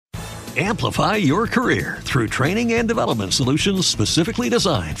Amplify your career through training and development solutions specifically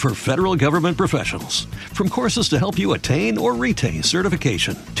designed for federal government professionals. From courses to help you attain or retain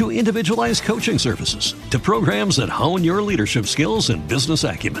certification, to individualized coaching services, to programs that hone your leadership skills and business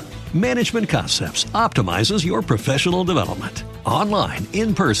acumen, Management Concepts optimizes your professional development. Online,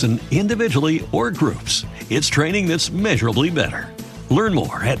 in person, individually, or groups, it's training that's measurably better. Learn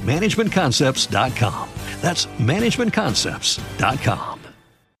more at managementconcepts.com. That's managementconcepts.com.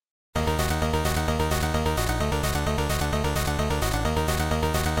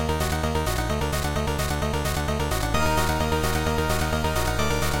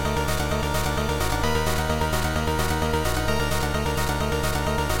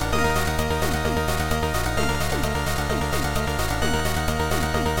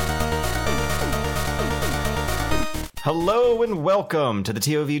 Hello and welcome to the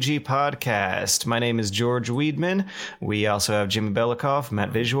TOVG podcast. My name is George Weedman. We also have Jimmy Belikoff,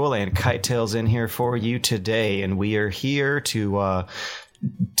 Matt Visual, and Kite Tales in here for you today. And we are here to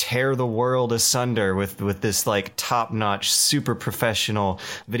tear the world asunder with this like top-notch, super professional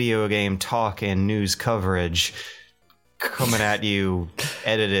video game talk and news coverage coming at you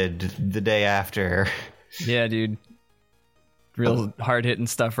edited the day after. Yeah, dude. Real hard-hitting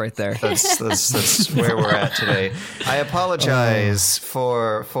stuff right there. That's where we're at today. I apologize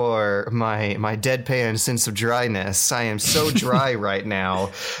for my deadpan sense of dryness. I am so dry right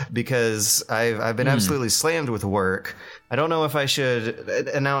now because I've been absolutely slammed with work. I don't know if I should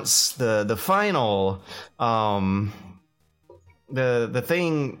announce the final the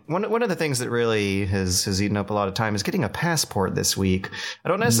thing. One of the things that really has eaten up a lot of time is getting a passport this week. I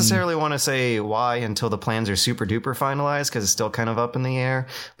don't necessarily want to say why until the plans are super duper finalized because it's still kind of up in the air.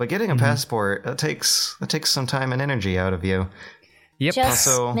 But getting a passport that takes some time and energy out of you. Yep. Just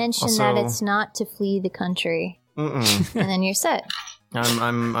mention that it's not to flee the country, and then you're set.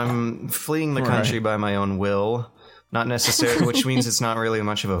 I'm fleeing the country by my own will, not necessarily, which means it's not really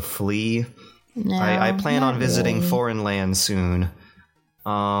much of a flee. No, I plan on visiting really. foreign lands soon.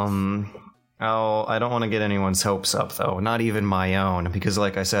 I don't want to get anyone's hopes up, though. Not even my own, because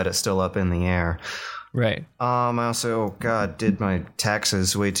like I said, it's still up in the air. Right. I also, did my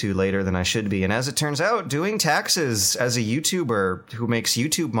taxes way too later than I should be. And as it turns out, doing taxes as a YouTuber who makes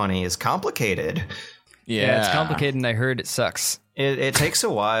YouTube money is complicated. Yeah, it's complicated, and I heard it sucks. It takes a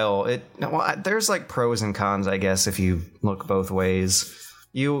while. There's like pros and cons, I guess, if you look both ways.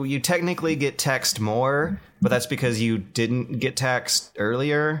 You technically get taxed more, but that's because you didn't get taxed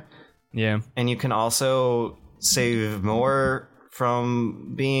earlier. Yeah. And you can also save more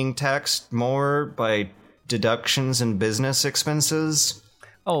from being taxed more by deductions and business expenses.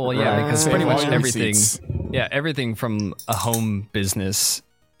 Oh, well, yeah, because pretty much everything from a home business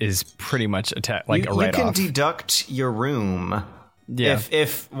is pretty much a write-off. You can deduct your room. Yeah.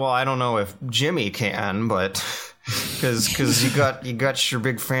 If I don't know if Jimmy can, but because you got your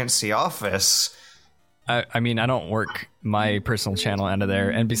big fancy office. I mean, I don't work my personal channel out of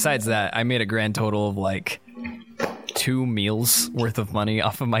there, and besides that, I made a grand total of like 2 meals worth of money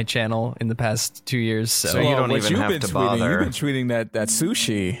off of my channel in the past 2 years. So you don't even have to bother. You've been tweeting that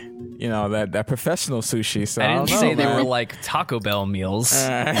sushi, that professional sushi. So I didn't say they were like Taco Bell meals.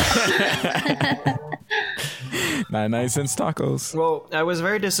 99-cent tacos. Well, I was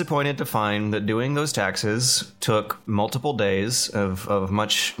very disappointed to find that doing those taxes took multiple days of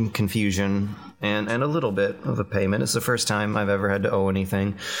much confusion and a little bit of a payment. It's the first time I've ever had to owe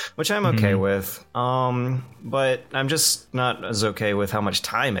anything, which I'm okay with. But I'm just not as okay with how much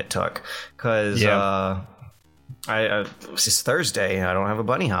time it took because it's Thursday and I don't have a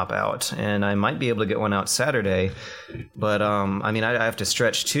bunny hop out, and I might be able to get one out Saturday. But I mean, I have to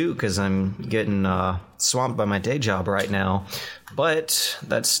stretch too because I'm getting swamped by my day job right now. But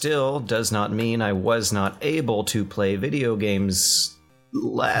that still does not mean I was not able to play video games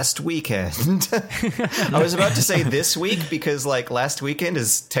last weekend. I was about to say this week because like last weekend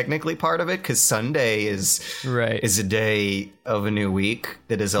is technically part of it because Sunday is a day of a new week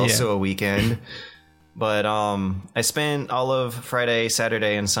that is also a weekend. But I spent all of Friday,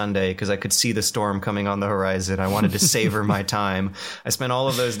 Saturday, and Sunday because I could see the storm coming on the horizon. I wanted to savor my time. I spent all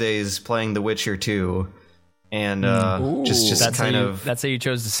of those days playing The Witcher 2, and just kind of. That's how you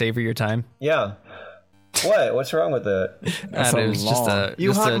chose to savor your time. Yeah. What? What's wrong with that? It was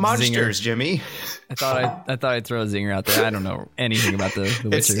you hunt a monsters, zinger. Jimmy. I thought I'd throw a zinger out there. I don't know anything about the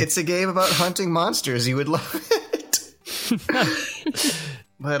Witcher. It's a game about hunting monsters. You would love it.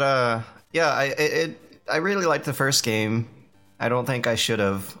 But I really liked the first game. I don't think I should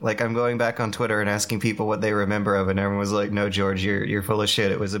have. Like, I'm going back on Twitter and asking people what they remember of it, and everyone was like, "No, George, you're full of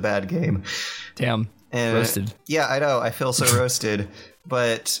shit. It was a bad game." Damn. And roasted. Yeah, I know. I feel so roasted.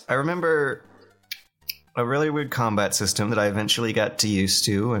 but I remember a really weird combat system that I eventually got to used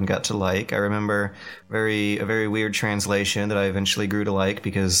to and got to like. I remember a very weird translation that I eventually grew to like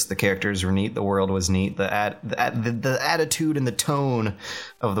because the characters were neat, the world was neat, the attitude and the tone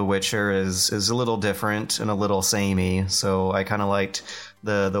of The Witcher is a little different and a little samey. So I kind of liked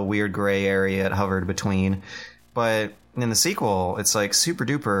the weird gray area it hovered between. But in the sequel, it's like super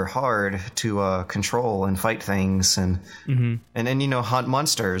duper hard to control and fight things and then hunt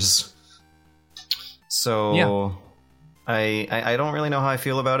monsters. So yeah. I don't really know how I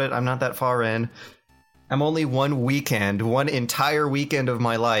feel about it. I'm not that far in. I'm only one entire weekend of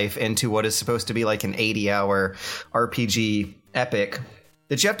my life into what is supposed to be like an 80-hour RPG epic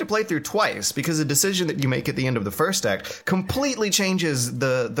that you have to play through twice because the decision that you make at the end of the first act completely changes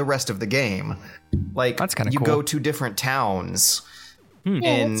the rest of the game. Like, that's kind of cool. You go to different towns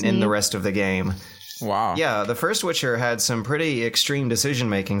in the rest of the game. Wow. Yeah, the first Witcher had some pretty extreme decision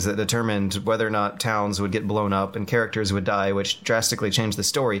makings that determined whether or not towns would get blown up and characters would die, which drastically changed the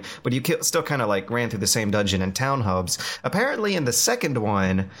story. But you still kind of like ran through the same dungeon and town hubs. Apparently in the second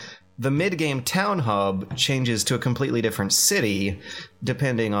one, the mid-game town hub changes to a completely different city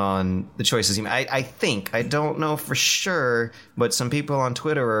depending on the choices you make. I think. I don't know for sure, but some people on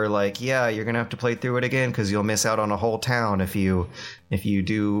Twitter are like, yeah, you're going to have to play through it again because you'll miss out on a whole town if you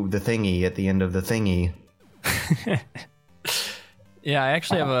do the thingy at the end of the thingy. Yeah, I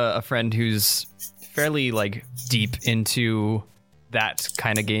actually have a friend who's fairly like deep into that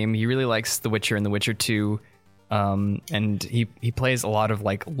kind of game. He really likes The Witcher and The Witcher 2. And he plays a lot of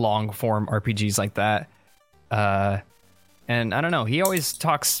like long form RPGs like that. And I don't know, he always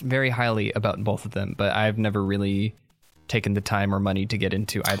talks very highly about both of them, but I've never really taken the time or money to get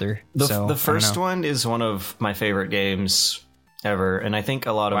into either. The first one is one of my favorite games ever, and I think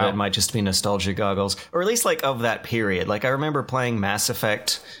a lot of it might just be nostalgia goggles, or at least like of that period. Like I remember playing Mass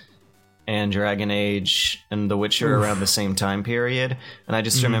Effect and Dragon Age and The Witcher around the same time period, and I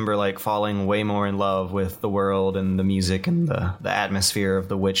just remember like falling way more in love with the world and the music and the atmosphere of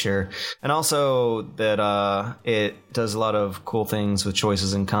The Witcher, and also that it does a lot of cool things with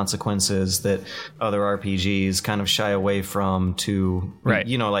choices and consequences that other RPGs kind of shy away from to,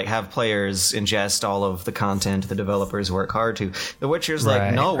 like have players ingest all of the content the developers work hard to. The Witcher's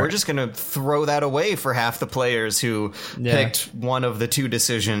we're just going to throw that away for half the players who picked one of the two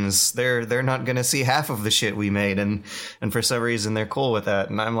decisions. They're not going to see half of the shit we made, and for some reason they're cool with that,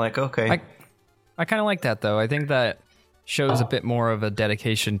 and I'm like, okay. I kind of like that, though. I think that shows a bit more of a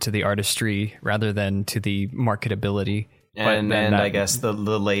dedication to the artistry rather than to the marketability. And I guess the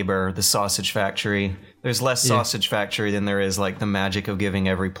labor, the sausage factory. There's less sausage factory than there is like the magic of giving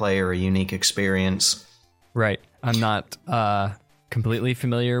every player a unique experience. Right. I'm not completely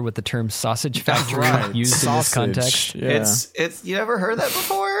familiar with the term sausage factory used in this context. Yeah. It's you ever heard that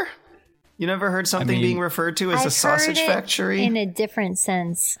before? You never heard something being referred to as a sausage factory? In a different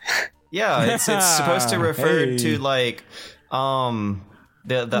sense. Yeah, it's supposed to refer to like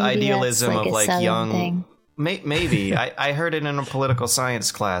the idealism of like young thing. Maybe I heard it in a political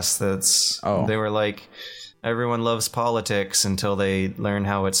science class. They were like, everyone loves politics until they learn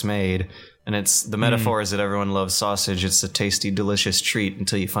how it's made, and it's the metaphor is that everyone loves sausage. It's a tasty, delicious treat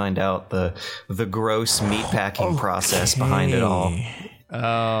until you find out the gross meat packing process behind it all.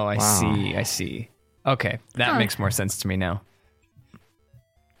 Oh, I see. Okay, that makes more sense to me now.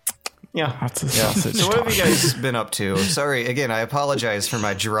 Yeah. That's a sausage. So what have you guys been up to? Sorry, again, I apologize for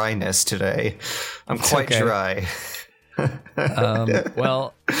my dryness today. I'm quite dry.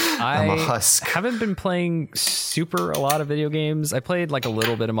 Well, I'm a husk. Haven't been playing a lot of video games. I played like a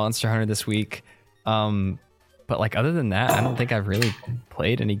little bit of Monster Hunter this week. But like other than that, I don't think I've really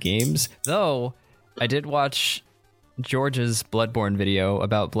played any games. Though I did watch George's Bloodborne video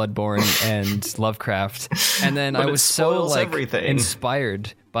about Bloodborne and Lovecraft, and then I was so like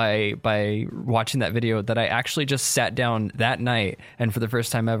inspired by watching that video that I actually just sat down that night, and for the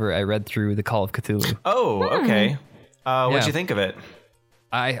first time ever I read through the Call of Cthulhu. Oh, okay. What'd you think of it?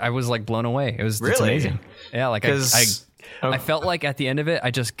 I was like blown away. It's amazing. Yeah, like I felt like at the end of it I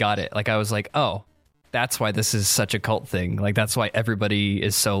just got it. Like I was like, oh, that's why this is such a cult thing. Like that's why everybody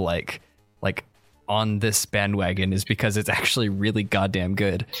is so like on this bandwagon, is because it's actually really goddamn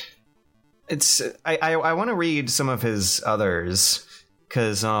good. I want to read some of his others,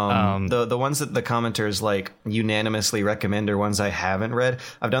 because the ones that the commenters like unanimously recommend are ones I haven't read.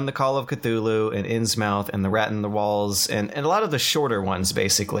 I've done the Call of Cthulhu and Innsmouth and the Rat in the Walls and a lot of the shorter ones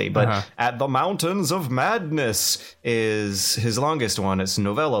basically, but At the Mountains of Madness is his longest one. It's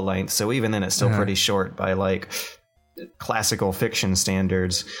novella length, so even then it's still pretty short by like classical fiction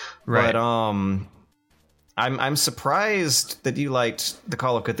standards. Right. But I'm surprised that you liked the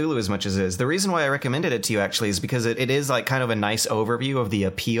Call of Cthulhu as much as it is. The reason why I recommended it to you actually is because it is like kind of a nice overview of the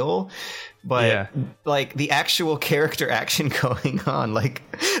appeal, but like the actual character action going on, like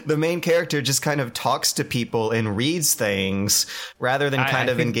the main character just kind of talks to people and reads things rather than kind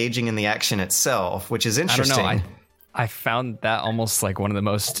of engaging in the action itself, which is interesting. I don't know. I found that almost like one of the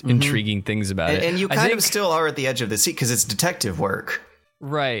most intriguing things about it. And you kind of still are at the edge of the seat because it's detective work.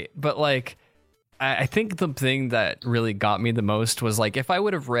 Right. But like, I think the thing that really got me the most was like, if I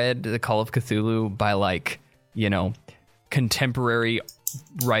would have read the Call of Cthulhu by like, you know, contemporary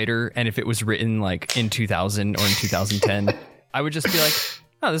writer, and if it was written like in 2000 or in 2010, I would just be like,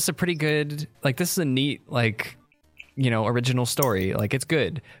 oh, this is a pretty good, like, this is a neat, like, you know, original story. Like, it's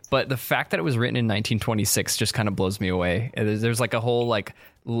good. But the fact that it was written in 1926 just kind of blows me away. There's like a whole like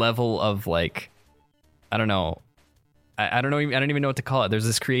level of like, I don't know. I don't even know what to call it. There's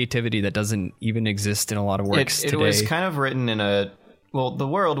this creativity that doesn't even exist in a lot of works today. It was kind of written in the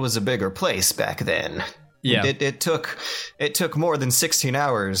world was a bigger place back then. Yeah. It took more than 16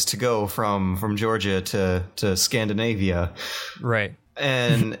 hours to go from Georgia to Scandinavia. Right.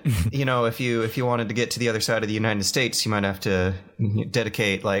 And, you know, if you wanted to get to the other side of the United States, you might have to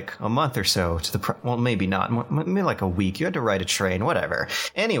dedicate like a month or so to well, maybe not, maybe like a week. You had to ride a train, whatever.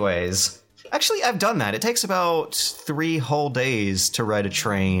 Anyways. Actually, I've done that. It takes about 3 whole days to ride a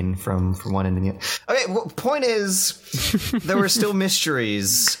train from one end to the other. Okay, well, point is, there were still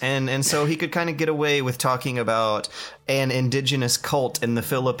mysteries, and so he could kind of get away with talking about an indigenous cult in the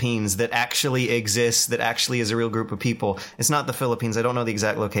Philippines that actually exists, that actually is a real group of people. It's not the Philippines. I don't know the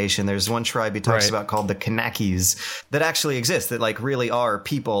exact location. There's one tribe he talks about called the Kanakis that actually exists, that like really are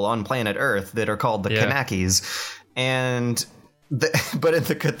people on planet Earth that are called the Kanakis. And... but in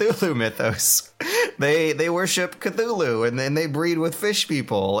the Cthulhu mythos, they worship Cthulhu, and then they breed with fish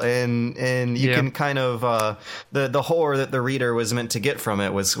people, and you can kind of the horror that the reader was meant to get from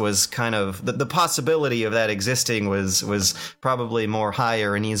it was kind of the possibility of that existing was probably more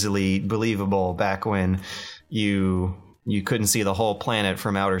higher and easily believable back when you couldn't see the whole planet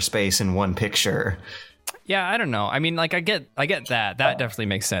from outer space in one picture. Yeah, I don't know. I mean, like I get that definitely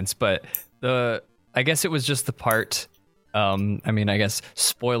makes sense, but I guess it was just the part. I mean, I guess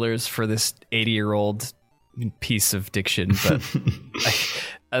spoilers for this 80-year-old piece of diction,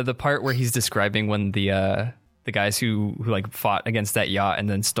 but the part where he's describing when the guys who like fought against that yacht and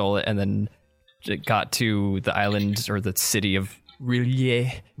then stole it and then got to the island or the city of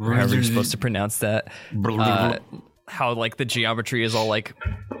Rillier, however you're supposed to pronounce that, how like the geometry is all like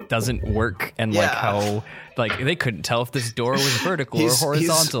doesn't work, and like how like they couldn't tell if this door was vertical or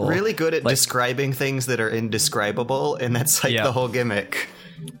horizontal. He's really good at describing things that are indescribable, and that's like the whole gimmick.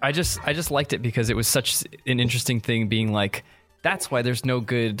 I just liked it because it was such an interesting thing, being like, that's why there's no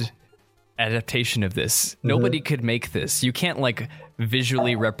good adaptation of this. Nobody could make this. You can't like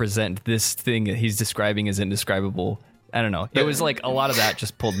visually represent this thing that he's describing as indescribable. I don't know. It was like a lot of that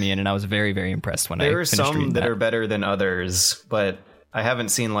just pulled me in, and I was very, very impressed when I finished reading that. There are some that are better than others, but I haven't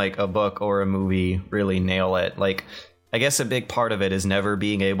seen like a book or a movie really nail it. Like, I guess a big part of it is never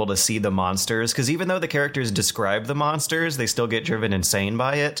being able to see the monsters, because even though the characters describe the monsters, they still get driven insane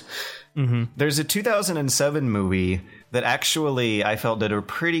by it. Mm-hmm. There's a 2007 movie that actually I felt did a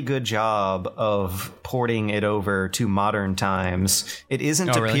pretty good job of porting it over to modern times. It isn't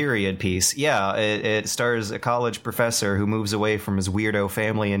a period piece. Yeah, it stars a college professor who moves away from his weirdo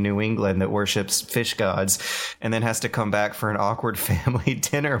family in New England that worships fish gods and then has to come back for an awkward family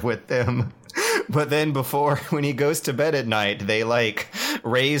dinner with them. But then when he goes to bed at night, they like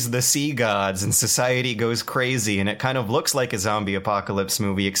raise the sea gods and society goes crazy, and it kind of looks like a zombie apocalypse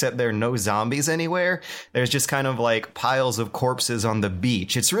movie, except there are no zombies anywhere. There's just kind of like piles of corpses on the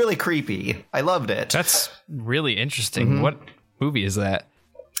beach. It's really creepy. I loved it. That's really interesting. Mm-hmm. What movie is that?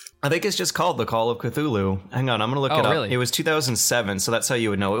 I think it's just called The Call of Cthulhu. Hang on, I'm going to look it up. Really? It was 2007, so that's how you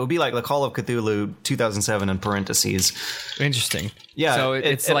would know. It would be like The Call of Cthulhu 2007 in parentheses. Interesting. Yeah. So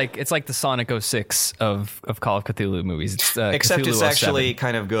it's like the Sonic 06 of Call of Cthulhu movies. It's, except Cthulhu it's actually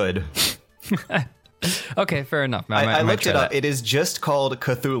kind of good. Okay, fair enough. I looked it up. It is just called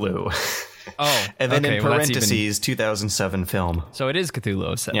Cthulhu. Oh, and then in parentheses, 2007 film. So it is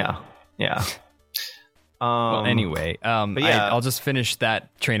Cthulhu 07. Yeah. Well, anyway, I'll just finish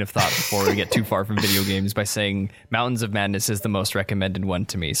that train of thought before we get too far from video games by saying Mountains of Madness is the most recommended one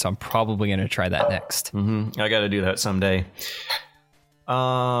to me, so I'm probably going to try that next. Mm-hmm. I got to do that someday.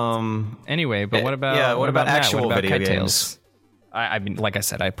 Anyway, but what about actual what about video Kite games? Tales? I mean, like I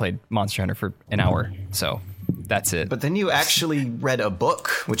said, I played Monster Hunter for an hour, so that's it. But then you actually read a book,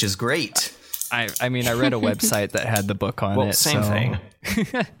 which is great. I mean, I read a website that had the book on it. Same thing.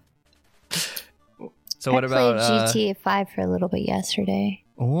 So what I about played GTA 5 for a little bit yesterday.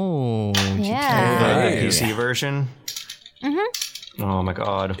 Oh, Yeah. The PC version? Mm-hmm. Oh my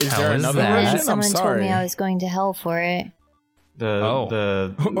god. Is there How is another that? And then version? I'm someone told sorry. me I was going to hell for it.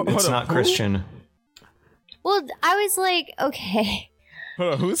 It's not Christian. Well, I was like, okay,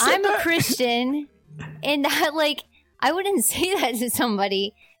 Hold on, who said I'm that? a Christian, and I wouldn't say that to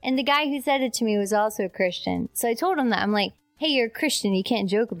somebody. And the guy who said it to me was also a Christian. So I told him that. I'm like, hey, you're a Christian. You can't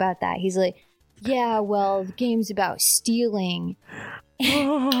joke about that. He's like, yeah, well, the game's about stealing. It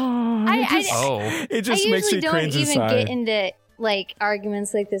just I makes usually me don't cringe even inside. get into like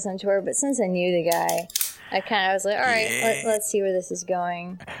arguments like this on tour, but since I knew the guy, I was like, all right, let's see where this is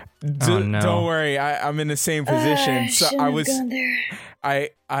going. Don't worry, I'm in the same position. So I was, gone there. I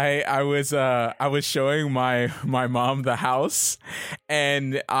was showing my mom the house,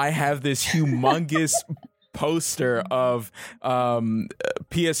 and I have this humongous poster of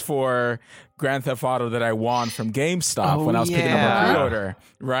PS4 Grand Theft Auto that I won from GameStop when I was picking up a pre-order,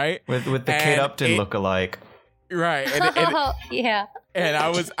 right? With the Kate Upton lookalike. Right. Oh, yeah. And I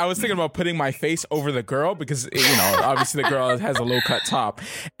was thinking about putting my face over the girl because, obviously the girl has a low cut top,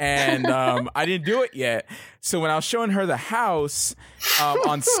 and I didn't do it yet. So when I was showing her the house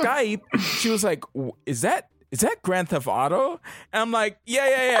on Skype, she was like, "Is that Grand Theft Auto?" And I'm like,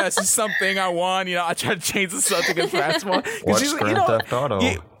 yeah. This is something I want. I try to change the subject as fast as possible. What's Grand Theft Auto?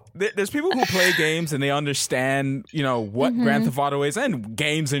 There's people who play games and they understand, what Grand Theft Auto is and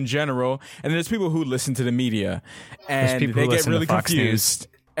games in general. And there's people who listen to the media and they get really confused.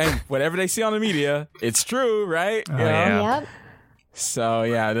 And whatever they see on the media, it's true, right? Oh, yeah. Yep. So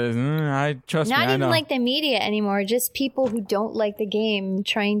yeah, I trust me. Not I even know. like the media anymore. Just people who don't like the game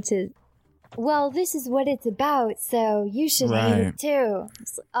trying to. Well, this is what it's about, so you should hate it too.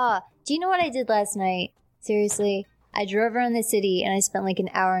 Do you know what I did last night? Seriously, I drove around the city and I spent like an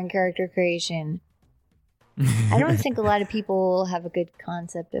hour in character creation. I don't think a lot of people have a good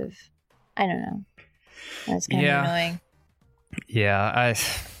concept of. I don't know. That's kind of annoying. Yeah,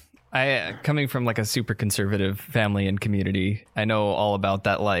 I coming from like a super conservative family and community, I know all about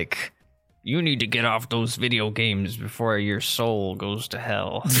that. Like, you need to get off those video games before your soul goes to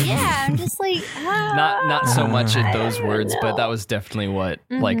hell. Yeah, I'm just like not so much in those words, but that was definitely what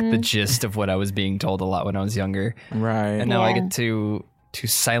like the Mm-hmm. gist of what I was being told a lot when I was younger. Right. And now I Yeah. get to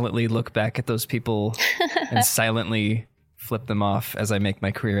silently look back at those people and silently flip them off as I make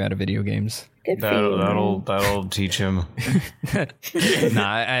my career out of video games. good for you. That'll teach him.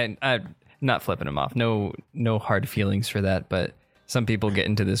 Nah, I'm not flipping them off. No hard feelings for that. But some people get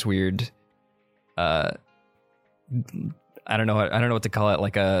into this weird, I don't know what to call it.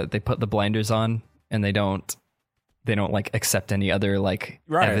 Like they put the blinders on and they don't like accept any other like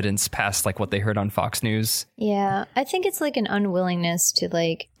evidence past like what they heard on Fox News. Yeah, I think it's like an unwillingness to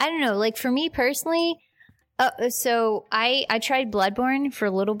like, I don't know, like for me personally, so I tried Bloodborne for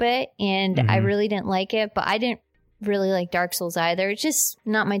a little bit and I really didn't like it, but I didn't really like Dark Souls either. It's just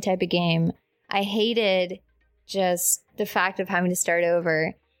not my type of game. I hated just the fact of having to start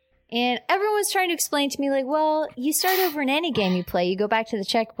over. And everyone's trying to explain to me like, well, you start over in any game you play, you go back to the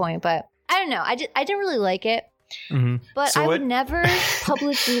checkpoint, but I don't know. I didn't really like it. But So I would what- never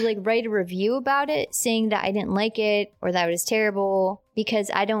publicly like write a review about it saying that I didn't like it or that it was terrible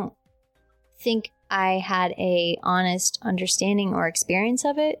because I don't think I had a honest understanding or experience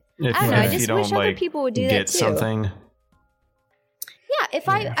of it. I don't know. I just wish other people would do that too. Something. Yeah, if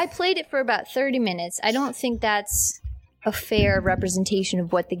I played it for about 30 minutes, I don't think that's a fair representation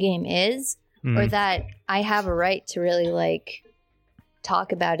of what the game is or that I have a right to really like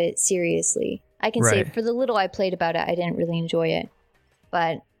talk about it seriously. I can say Right. for the little I played about it, I didn't really enjoy it.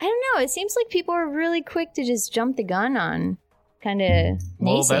 But I don't know. It seems like people are really quick to just jump the gun on kind of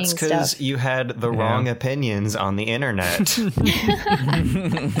Well, naysaying that's because stuff. you had the wrong opinions on the internet. You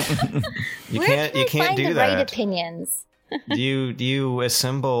Where can't can I find do the that. right opinions? Do you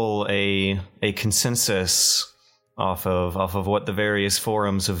assemble a consensus off of what the various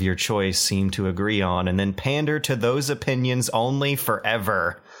forums of your choice seem to agree on, and then pander to those opinions only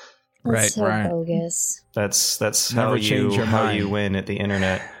forever? That's Right, so right. bogus. That's Never how change your how mind. you win at the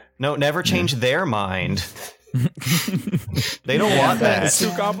internet. No, never change their mind. They don't want It's that.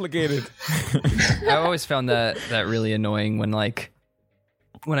 too complicated. I've always found that really annoying when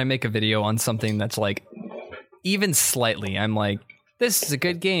I make a video on something that's like even slightly, I'm like, this is a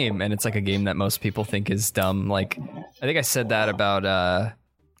good game, and it's like a game that most people think is dumb. Like I think I said that about I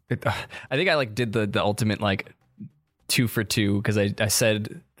think I like did the ultimate like 2 for 2 because I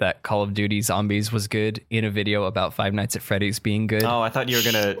said that Call of Duty Zombies was good in a video about Five Nights at Freddy's being good. Oh, I thought you were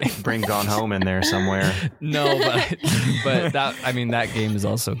gonna bring Gone Home in there somewhere. No, but that, I mean, that game is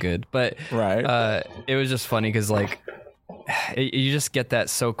also good. But Right. It was just funny because like you just get that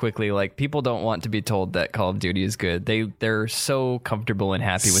so quickly. Like people don't want to be told that Call of Duty is good. They're so comfortable and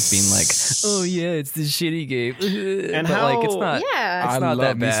happy with being like, oh yeah, it's this shitty game. And but how, like it's not. Yeah. It's I not love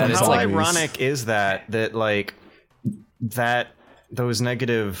that me bad. some It's how like zombies. ironic is that like that those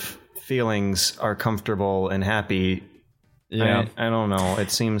negative feelings are comfortable and happy. yeah. I don't know. It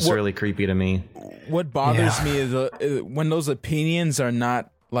seems really creepy to me. What bothers me is when those opinions are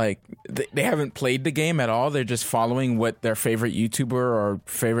not like they haven't played the game at all. They're just following what their favorite YouTuber or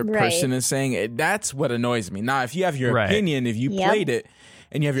favorite Right. person is saying. That's what annoys me. Now, if you have your Right. opinion, if you Yep. played it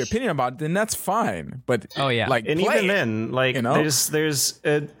and you have your opinion about it, then that's fine. But Oh, yeah. like And play even it, then, like you know? there's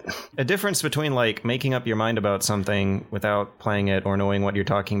a difference between like making up your mind about something without playing it or knowing what you're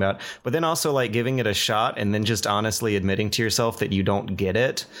talking about, but then also like giving it a shot and then just honestly admitting to yourself that you don't get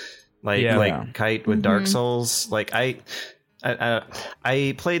it. Like Yeah. like Kite with Dark Souls. Like I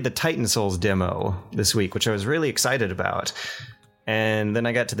played the Titan Souls demo this week, which I was really excited about. And then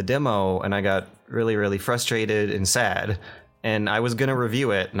I got to the demo and I got really, really frustrated and sad. And I was going to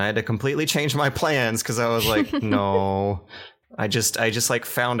review it and I had to completely change my plans because I was like, no, I just like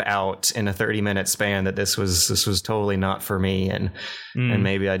found out in a 30-minute span that this was totally not for me. And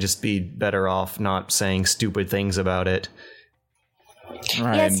maybe I'd just be better off not saying stupid things about it. Right,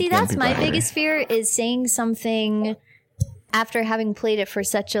 Yeah, and see, getting that's people my angry. biggest fear is saying something after having played it for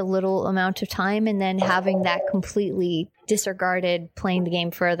such a little amount of time and then having that completely disregarded playing the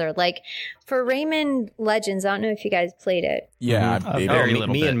game further. Like for Rayman Legends, I don't know if you guys played it. Yeah, Mhm. I beat Very it.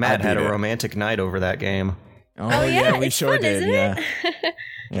 little Me bit. and Matt I had a beat it. romantic night over that game. Oh, yeah, we it's sure fun, did. isn't Yeah. it?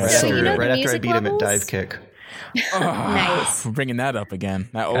 Yeah, So so you know good. right the after I music beat him at levels? Dive Kick. Nice. We're bringing that up again.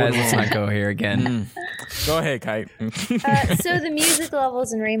 That old Guys, let's one. not go here again. Go ahead, Kite. So the music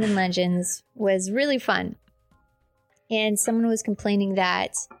levels in Rayman Legends was really fun. And someone was complaining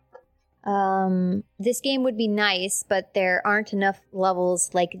that this game would be nice, but there aren't enough levels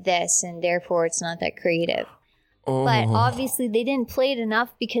like this, and therefore it's not that creative. But obviously they didn't play it enough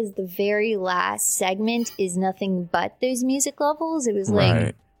because the very last segment is nothing but those music levels. It was like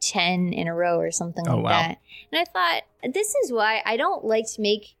Right. 10 in a row or something Oh, like wow. that. And I thought, this is why I don't like to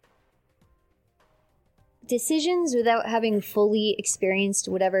make decisions without having fully experienced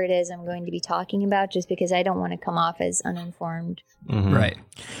whatever it is I'm going to be talking about, just because I don't want to come off as uninformed. Right.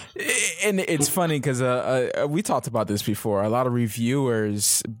 And it's funny because we talked about this before. A lot of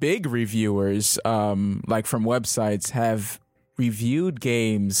reviewers, big reviewers, like from websites, have reviewed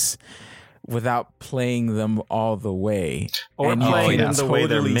games without playing them all the way. Or And you playing can them the way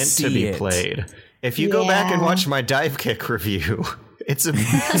they're totally meant to see be it. played. If you go back and Yeah. watch my Dive Kick review, it's a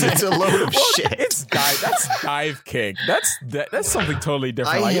load of shit. It's that's dive kick. That's something totally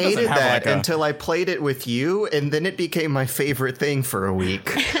different. I Like, it doesn't hated have that like a- until I played it with you, and then it became my favorite thing for a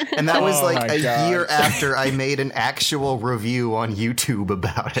week. And that was Oh like my a God. year after I made an actual review on YouTube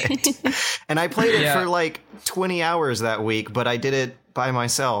about it. And I played it Yeah. for like 20 hours that week, but I did it by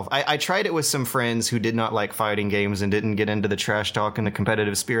myself. I tried it with some friends who did not like fighting games and didn't get into the trash talk and the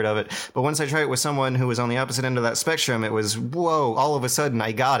competitive spirit of it. But once I tried it with someone who was on the opposite end of that spectrum, it was, whoa, all of a sudden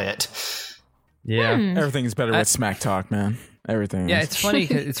I got it. Yeah. Everything is better with smack talk, man. Everything. Yeah, is. it's funny.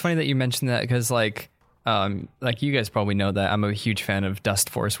 It's funny that you mentioned that because, like you guys probably know that I'm a huge fan of Dust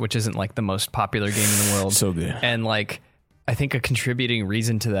Force, which isn't like the most popular game in the world. So good. And like, I think a contributing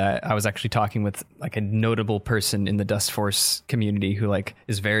reason to that, I was actually talking with like a notable person in the Dust Force community who like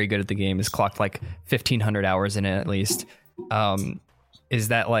is very good at the game, has clocked like 1,500 hours in it at least. Is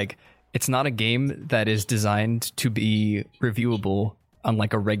that like it's not a game that is designed to be reviewable on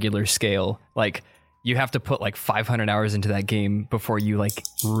like a regular scale. Like you have to put like 500 hours into that game before you like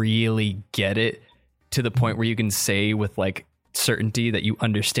really get it to the point where you can say with like certainty that you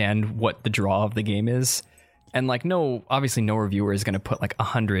understand what the draw of the game is. And like, obviously no reviewer is going to put like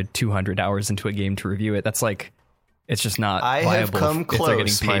 100, 200 hours into a game to review it. That's like, it's just not I viable have come if they're getting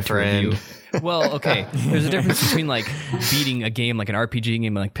close, paid my to friend. review. Well, okay. There's a difference between like beating a game, like an RPG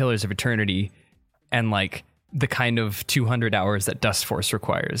game, like Pillars of Eternity, and like the kind of 200 hours that Dust Force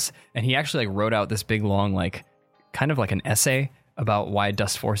requires. And he actually like wrote out this big long, like kind of like an essay about why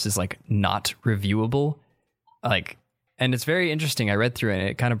Dust Force is like not reviewable. Like, and it's very interesting. I read through it and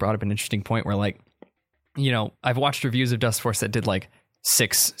it kind of brought up an interesting point where like, you know, I've watched reviews of Dust Force that did like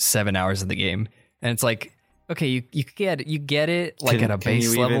 6-7 hours of the game. And it's like, okay, you get it like at a base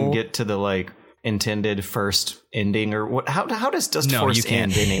can you level. even get to the like intended first ending, or what? How does Dust Force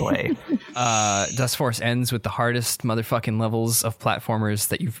end anyway? Dust Force ends with the hardest motherfucking levels of platformers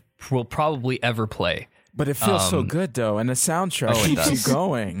that you will probably ever play. But it feels so good though, and the soundtrack keeps you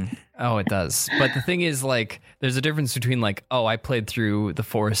going. Oh, it does. But the thing is, like, there's a difference between like, oh, I played through the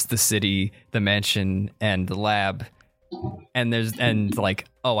forest, the city, the mansion, and the lab, and like,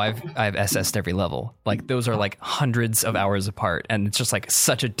 oh, I've SS'd every level. Like, those are like hundreds of hours apart, and it's just like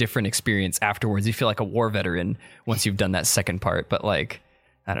such a different experience afterwards. You feel like a war veteran once you've done that second part. But like,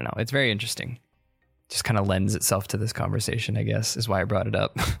 I don't know, it's very interesting. Just kind of lends itself to this conversation, I guess, is why I brought it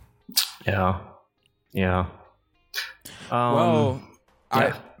up. Yeah. Well,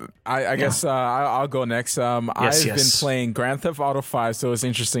 yeah. I guess I'll go next. I've been playing Grand Theft Auto 5, so it's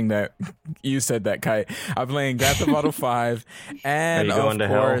interesting that you said that, Kite. I'm playing Grand Theft Auto 5, and of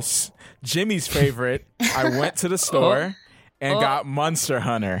course, Jimmy's favorite. I went to the store and got Monster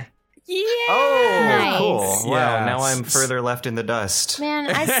Hunter. Yeah. Oh, nice. Cool. Wow. Now I'm further left in the dust. Man,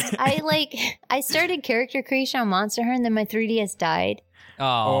 I started character creation on Monster Hunter, and then my 3DS died.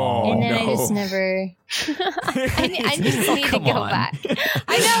 Oh, and then I just never. I just need to go back.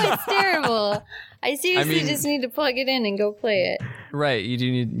 I know it's terrible. I seriously just need to plug it in and go play it. Right,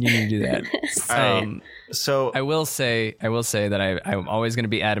 you need to do that. So I will say that I'm always going to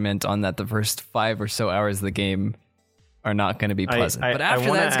be adamant on that. The first 5 or so hours of the game are not going to be pleasant, but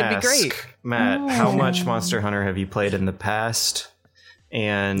after that, it's going to be great. Matt, how much Monster Hunter have you played in the past?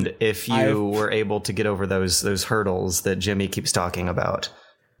 And if you were able to get over those hurdles that Jimmy keeps talking about.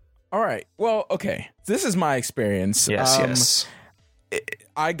 All right. Well, okay. This is my experience. Yes.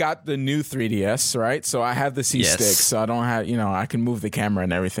 I got the new 3DS, right? So I have the C-Stick, so I don't have, I can move the camera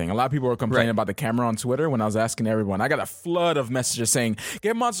and everything. A lot of people were complaining about the camera on Twitter when I was asking everyone. I got a flood of messages saying,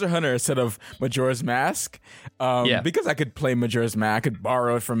 get Monster Hunter instead of Majora's Mask. Because I could play Majora's Mask. I could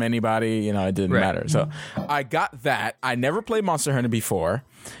borrow it from anybody. It didn't matter. So I got that. I never played Monster Hunter before.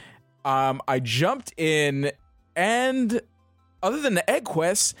 I jumped in, and other than the egg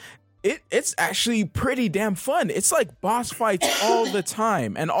quests, it's actually pretty damn fun. It's like boss fights all the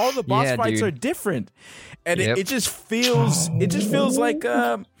time, and all the boss fights are different, and it just feels like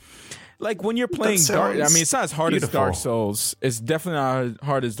when you're playing Dark. I mean, it's not as hard as Dark Souls. It's definitely not as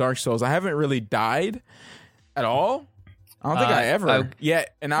hard as Dark Souls. I haven't really died at all. I don't think I ever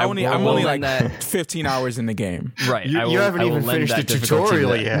yet, and I'm only like 15 hours in the game. Right, you haven't even finished the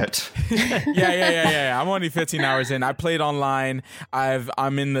tutorial yet. Yeah. I'm only 15 hours in. I played online.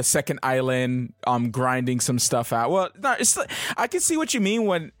 I'm in the second island. I'm grinding some stuff out. Well, no, I can see what you mean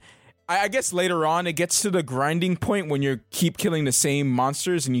when. I guess later on it gets to the grinding point when you keep killing the same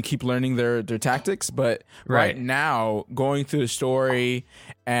monsters and you keep learning their tactics. But right now, going through the story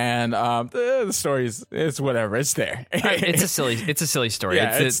and the story is whatever. It's there. It's a silly story.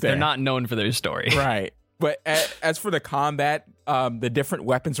 Yeah, they're not known for their story. Right. But as for the combat, the different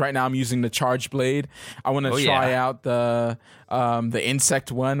weapons right now, I'm using the charge blade. I want to try out the insect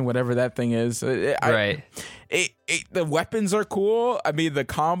one, whatever that thing is. The weapons are cool. I mean, the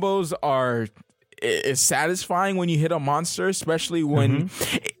combos are it's satisfying when you hit a monster, especially when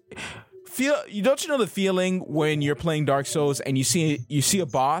don't you know the feeling when you're playing Dark Souls and you see a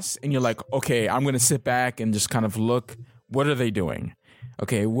boss and you're like, okay, I'm gonna sit back and just kind of look. What are they doing?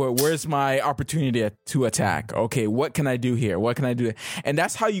 Okay, where's my opportunity to attack? Okay, what can I do here? What can I do? And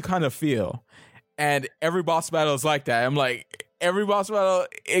that's how you kind of feel. And every boss battle is like that. I'm like, every boss battle,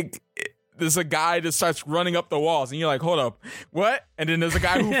 there's a guy that starts running up the walls, and you're like, hold up, what? And then there's a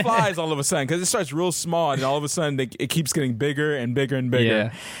guy who flies all of a sudden, because it starts real small, and all of a sudden it keeps getting bigger and bigger and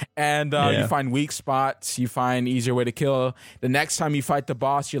bigger. And you find weak spots, you find easier way to kill. The next time you fight the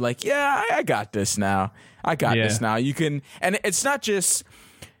boss, you're like, I got this now. This now. You can, and it's not just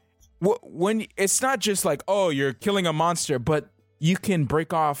like, oh, you're killing a monster, but you can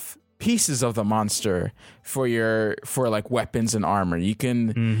break off pieces of the monster for like weapons and armor. You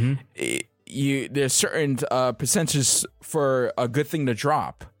can there's certain percentages for a good thing to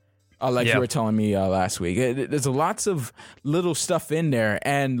drop, you were telling me last week. There's lots of little stuff in there,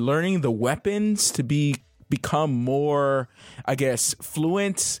 and learning the weapons to become more, I guess,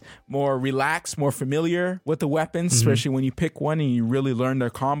 fluent, more relaxed, more familiar with the weapons, especially when you pick one and you really learn their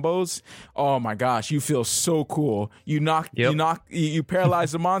combos. Oh my gosh, you feel so cool. You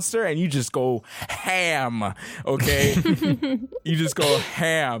paralyze the monster and you just go ham. Okay, you just go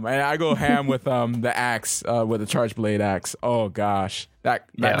ham, and I go ham with the axe, with the charge blade axe. Oh gosh, that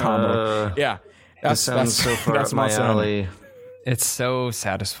combo. That sounds so far up my alley. It's so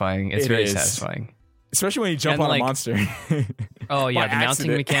satisfying. It's very satisfying. Especially when you jump on a monster. Oh yeah, the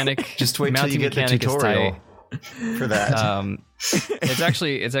mounting mechanic. Just wait till you get the tutorial for that. It's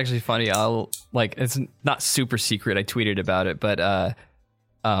actually funny. It's not super secret. I tweeted about it, but I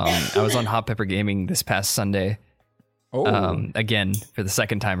was on Hot Pepper Gaming this past Sunday. Again for the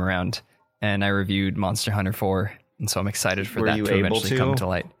second time around, and I reviewed Monster Hunter 4, and so I'm excited for that to eventually come to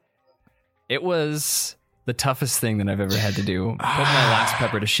light. It was the toughest thing that I've ever had to do. Put my last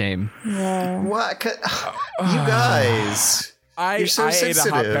pepper to shame. Yeah. What? You guys. You're so I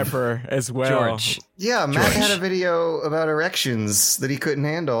sensitive. ate a hot pepper as well. George. Yeah, Matt had a video about erections that he couldn't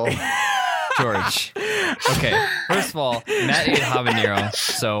handle. George. Okay, first of all, Matt ate habanero,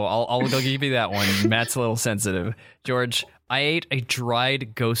 so I'll give you that one. Matt's a little sensitive. George, I ate a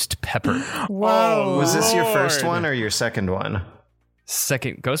dried ghost pepper. Whoa. Was this your first one or your second one?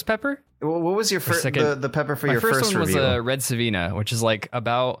 Second ghost pepper? What was your first? The pepper for My your first first one review? was a red Savina, which is like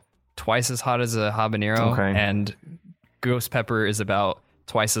about twice as hot as a habanero, and ghost pepper is about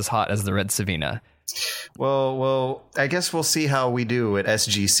twice as hot as the red Savina. Well, I guess we'll see how we do at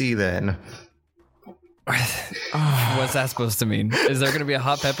SGC then. What's that supposed to mean? Is there going to be a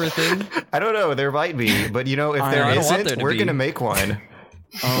hot pepper thing? I don't know. There might be, but if there I don't want isn't, there to we're be. going to make one.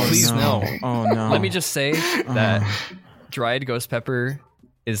 Please no. Oh no. Let me just say that dried ghost pepper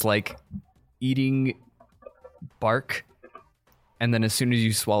is like eating bark, and then as soon as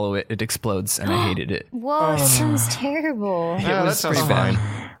you swallow it, it explodes, and I hated it. Whoa, that sounds terrible. Yeah, that was sounds pretty fine.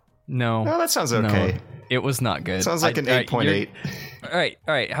 bad. No, that sounds okay. No, it was not good. Sounds like an 8.8. All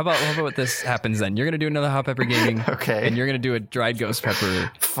right. How about this happens then? You're gonna do another hot pepper gaming, Okay. and you're gonna do a dried ghost pepper.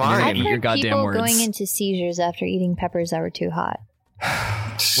 Fine. And I've you're gonna eat your heard goddamn people words. going into seizures after eating peppers that were too hot.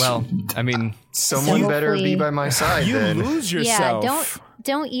 Well, I mean, Someone So better be hopefully- by my side You then. lose Yeah, yourself.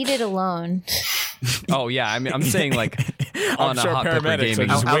 don't eat it alone. oh yeah, I mean, I'm saying like on a sure hot pepper paramedics are gaming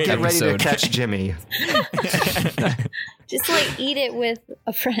just I'll get waiting. ready to episode. catch Jimmy. Just like eat it with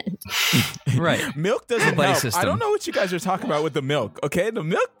a friend. Right. Milk doesn't Buddy help. system. I don't know what you guys are talking about with the milk. Okay, the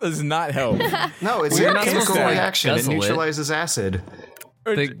milk does not help. No, it's Well, you're a not supposed chemical to, like, reaction. It guzzle it. neutralizes acid.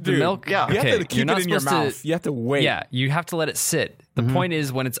 The milk. yeah. You have Okay, to keep you're not it in your supposed mouth. to. You have to wait. Yeah, you have to let it sit. The point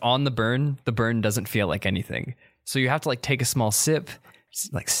is when it's on the burn doesn't feel like anything. So you have to like take a small sip,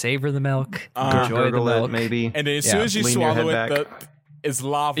 just, like savor the milk, enjoy the Gurgle it, milk. maybe. And then as soon as you Lean your swallow head it, back. it's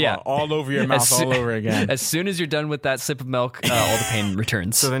lava Yeah. all over your mouth all over again. As soon as you're done with that sip of milk, all the pain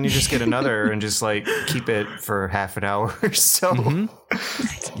returns. So then you just get another and just like keep it for half an hour or so.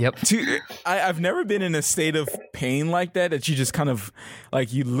 Yep. I've never been in a state of pain like that you just kind of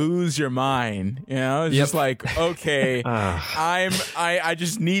like you lose your mind. You know, it's just like, okay, I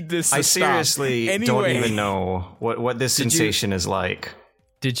just need this to I stop. seriously don't Anyway. even know what this sensation is like.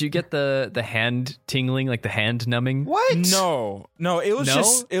 Did you get the hand tingling, like the hand numbing? What? No, it was No?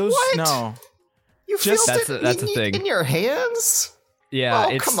 just it was What? no. You Just- feel That's a thing. in your hands? Yeah, Oh,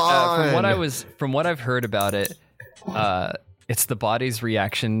 it's come on. from what I've heard about it, it's the body's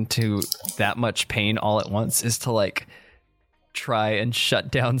reaction to that much pain all at once is to like try and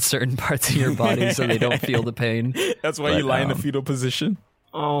shut down certain parts of your body so they don't feel the pain. That's why But, you lie in the fetal position.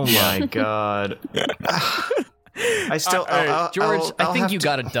 Oh my god. I still George, I think have you to-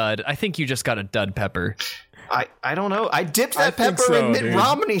 got a dud. I think you just got a dud pepper. I don't know. I dipped I that think pepper so, in Mitt dude.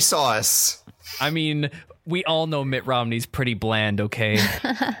 Romney sauce. I mean, we all know Mitt Romney's pretty bland, okay?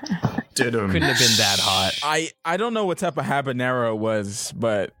 Did him. Couldn't have been that hot. I don't know what type of habanero it was,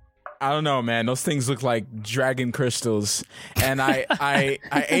 but I don't know, man. Those things look like dragon crystals, and I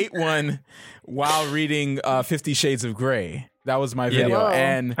ate one while reading 50 Shades of Grey. That was my video, Whoa.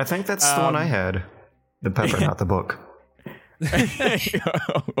 and I think that's the one I had. The pepper, not the book.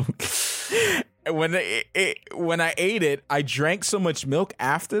 when I ate it, I drank so much milk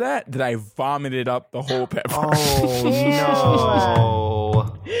after that I vomited up the whole pepper. Oh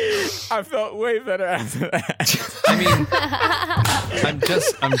no. I felt way better after that. I mean,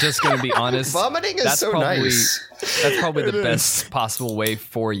 I'm just gonna be honest. Vomiting is That's so probably nice. that's probably the best possible way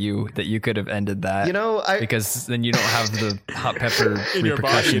for you that you could have ended that. You know, because then you don't have the hot pepper In your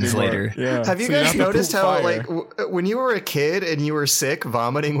body repercussions anymore. later. Yeah. Have you So guys have to noticed poop how, fire. like, when you were a kid and you were sick,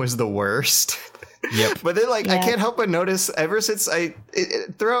 vomiting was the worst? Yep. But then, like, I Yeah. can't help but notice ever since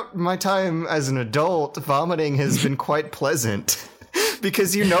throughout my time as an adult, vomiting has been quite pleasant.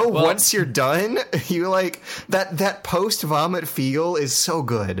 Because once you're done, you like that post vomit feel is so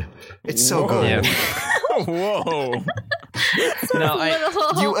good. It's so good. Yeah. Whoa.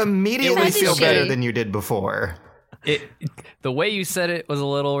 No, You immediately It feel was better shade. than you did before. the way you said it was a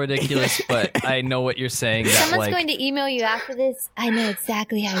little ridiculous, but I know what you're saying. That Someone's like, going to email you after this. I know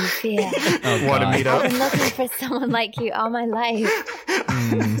exactly how you feel. oh, Want to God. meet I've up? been looking for someone like you all my life.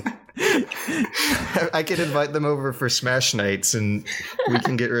 I can invite them over for Smash Nights, and we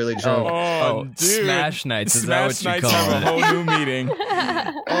can get really drunk. Oh, dude. Smash Nights, is that what you Nights call have it? a whole new meeting.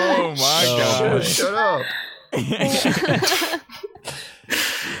 Oh my god! Shut up.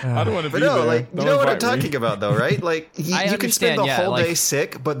 I don't want to be But no, there. like, you Don't know what I'm invite me. talking about, though, right? Like, you can spend the whole day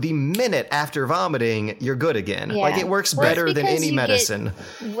sick, but the minute after vomiting, you're good again. Yeah. Like, it works Well, it's better than because any you get medicine.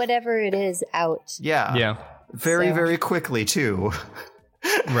 whatever it is out. Yeah. Yeah, Very, So- very quickly, too.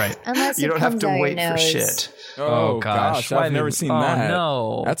 right. Unless You it don't have comes to out your wait for nose. shit. Oh gosh, I've never seen that.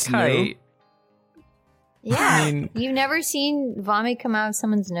 No, That's Kite. new. Yeah. I mean- You've never seen vomit come out of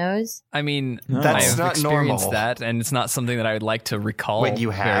someone's nose? I mean, That's I've not experienced normal. that, and it's not something that I would like to recall Wait, you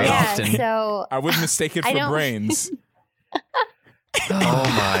have? very Yeah, often. so I would mistake it I for don't- brains. Oh,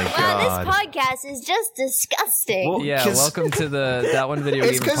 my God. this podcast is just disgusting. Well, Yeah, 'cause- welcome to that one video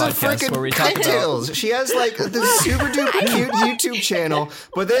It's game because of podcast where we freaking talk Kite about. Tales. She has like this super duper cute YouTube channel,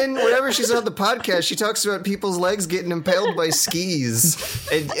 but then whenever she's on the podcast, she talks about people's legs getting impaled by skis.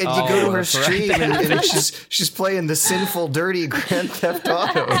 And you go to her that's right. stream and she's playing the sinful, dirty Grand Theft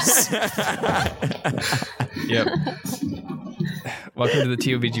Autos. Yep. Welcome to the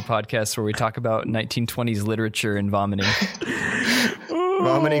TOVG podcast where we talk about 1920s literature and vomiting.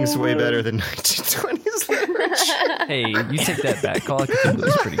 Vomiting's way better than 1920s literature. Hey, you take that back. Call of Cthulhu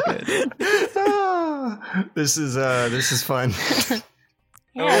is pretty good. This is fun.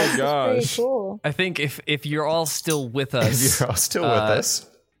 Yeah, Oh, this is gosh. pretty cool. I think if you're all still with us, You're all still with us.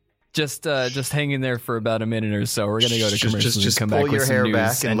 just hang in there for about a minute or so. We're gonna go to commercials Just and come pull back your with some hair news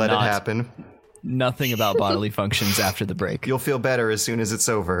back and let it not- happen. Nothing about bodily functions after the break. You'll feel better as soon as it's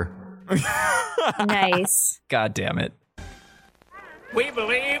over. Nice. God damn it. We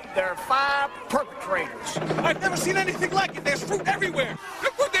believe there are 5 perpetrators. I've never seen anything like it. There's fruit everywhere.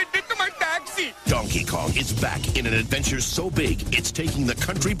 Look what they did to my taxi. Donkey Kong is back in an adventure so big, it's taking the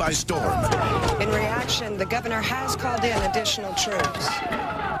country by storm. In reaction, the governor has called in additional troops.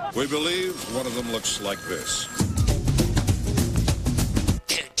 We believe one of them looks like this.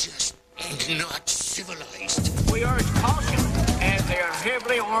 They're just not civilized. We urge caution, as they are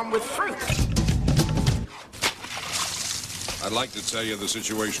heavily armed with fruit. I'd like to tell you the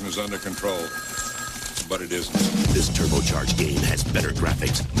situation is under control, but it isn't. This turbocharged game has better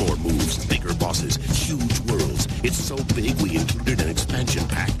graphics, more moves, bigger bosses, huge worlds. It's so big we included an expansion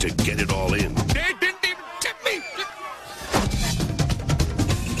pack to get it all in. They didn't even tip me.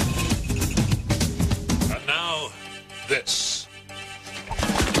 And now, this.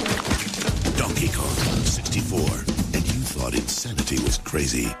 Donkey Kong 64. And you thought insanity was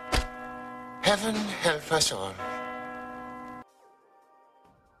crazy. Heaven help us all.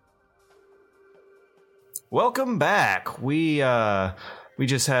 Welcome back. We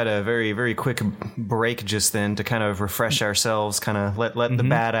just had a very, very quick break just then to kind of refresh ourselves, kind of let the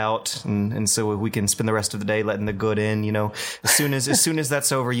bad out, and so we can spend the rest of the day letting the good in. You know, as soon as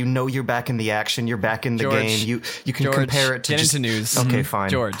that's over, you know you're back in the action, you're back in the George, game. You can George, compare it to get just into news. Okay, fine,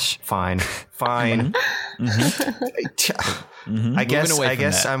 George. fine. I guess away from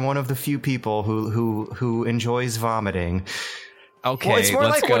that. I'm one of the few people who enjoys vomiting. Okay, Well, it's more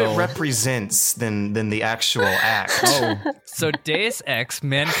let's like go. what it represents than the actual act. So Deus Ex: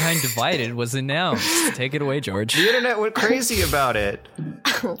 Mankind Divided was announced. Take it away, George. The internet went crazy about it.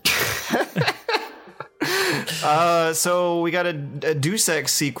 So we got a Deus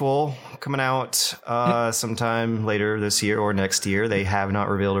Ex sequel coming out sometime later this year or next year. They have not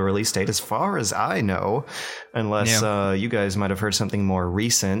revealed a release date as far as I know, unless you guys might have heard something more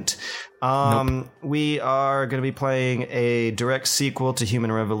recent. We are going to be playing a direct sequel to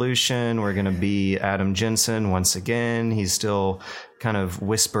Human Revolution. We're going to be Adam Jensen once again. He's still kind of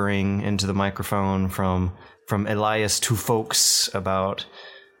whispering into the microphone from Elias to folks about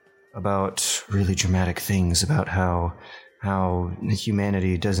really dramatic things about how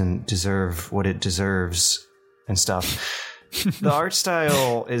humanity doesn't deserve what it deserves and stuff. The art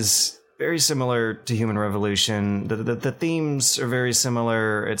style is very similar to Human Revolution. The themes are very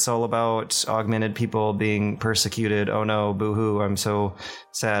similar. It's all about augmented people being persecuted. Oh no, boo-hoo, I'm so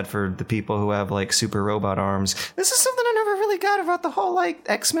sad for the people who have like super robot arms. This is something I never really got about the whole like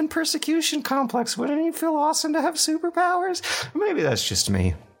X-Men persecution complex. Wouldn't it feel awesome to have superpowers? Maybe that's just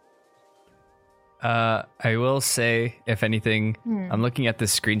me. I will say, if anything, I'm looking at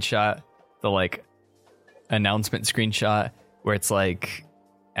this screenshot, the like announcement screenshot, where it's like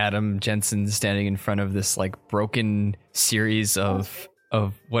Adam Jensen standing in front of this like broken series of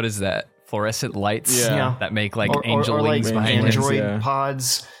what is that? Fluorescent lights Yeah. that make like Or angel like wings behind him. Android Yeah.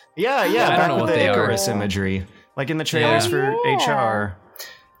 pods. Yeah, I don't back know with what the they are. Icarus imagery. Like in the trailers for HR.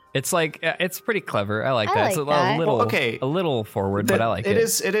 It's like it's pretty clever. I like that. It's a that. little a little forward, but I like it.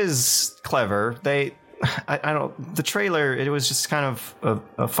 It is clever. I don't. The trailer, it was just kind of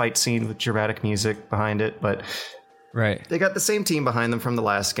a fight scene with dramatic music behind it, but right. They got the same team behind them from the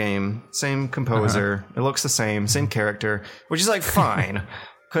last game, same composer. It looks the same character, which is like fine,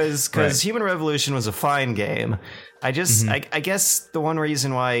 because Human Revolution was a fine game. I just I guess the one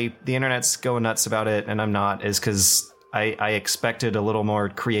reason why the internet's going nuts about it and I'm not is because I expected a little more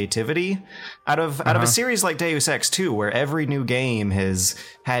creativity out of a series like Deus Ex 2, where every new game has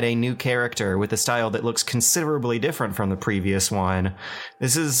had a new character with a style that looks considerably different from the previous one.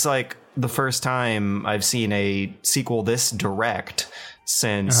 This is like the first time I've seen a sequel this direct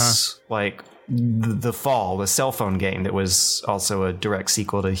since like the Fall, the cell phone game that was also a direct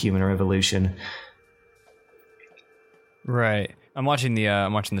sequel to Human Revolution. Right. I'm watching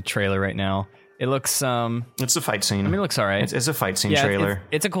the trailer right now. It looks it's a fight scene. I mean, it looks all right. It's a fight scene trailer.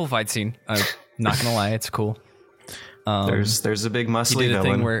 It's a cool fight scene. I'm not gonna lie, it's cool. There's a big muscly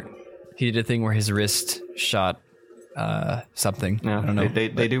villain. He did a thing where his wrist shot something. Yeah, I don't know.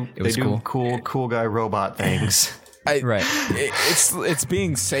 They do cool guy robot things. It's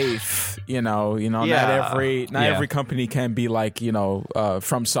being safe, Not every company can be like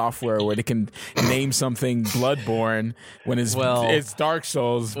From Software, where they can name something Bloodborne when it's Dark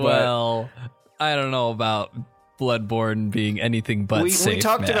Souls. Well, I don't know about Bloodborne being anything but safe. We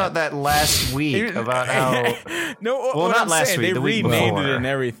talked about that last week about how not last week. They renamed it and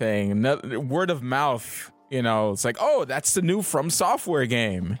everything. Word of mouth. It's like, oh, that's the new From Software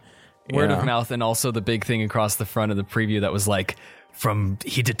game. Word of mouth, and also the big thing across the front of the preview that was like, from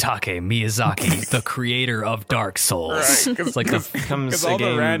Hidetake Miyazaki, the creator of Dark Souls. Right, it's like becomes a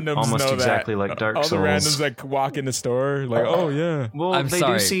game almost exactly like Dark Souls. All the randoms like walk in the store, like, oh yeah. Well, I'm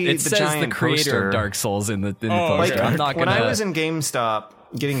sorry. do see it the says giant the creator poster. of Dark Souls in the poster. Like, I'm not when gonna. I was in GameStop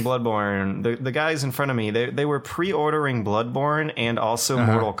getting Bloodborne, the guys in front of me, they were pre-ordering Bloodborne and also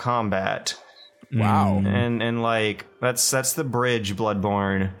Mortal Kombat. Wow. And like that's the bridge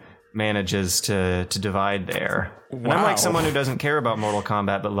Bloodborne manages to divide there. Wow. And I'm like someone who doesn't care about Mortal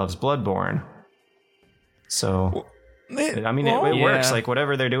Kombat but loves Bloodborne. So it works. Like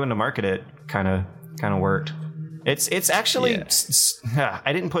whatever they're doing to market it kind of worked. It's actually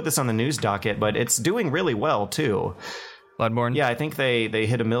I didn't put this on the news docket, but it's doing really well too. Bloodborne? Yeah, I think they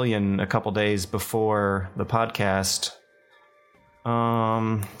hit 1 million a couple days before the podcast.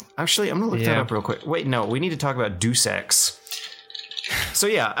 Actually, I'm gonna look that up real quick. Wait, no, we need to talk about Deus Ex. So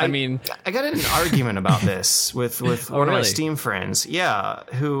yeah, I got in an argument about this with one of my Steam friends. Yeah,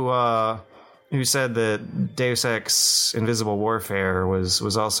 who said that Deus Ex Invisible Warfare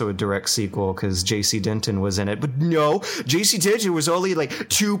was also a direct sequel because J.C. Denton was in it. But no, J.C. Denton was only like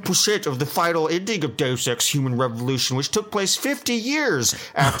 2% of the final ending of Deus Ex Human Revolution, which took place 50 years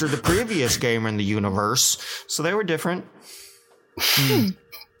after the previous game in the universe. So they were different.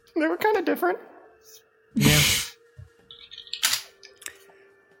 They were kind of different. Yeah.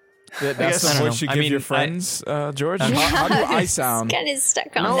 That's the voice you give your friends, George? How do I sound? Kind of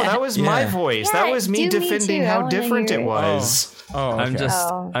stuck on that was my voice. Yeah, that was me defending how different it was. Okay.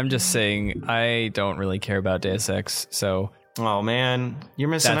 I'm just saying I don't really care about Deus Ex, so oh man, you're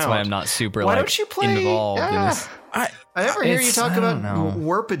missing out. That's why I'm not super don't you play, involved in this. I never hear you talk about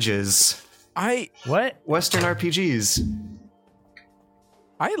warpages. Western RPGs.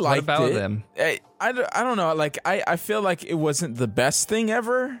 I liked what about it. them? I don't know. Like I feel like it wasn't the best thing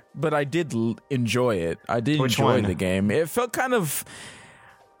ever, but I did enjoy it. I did enjoy the game. It felt kind of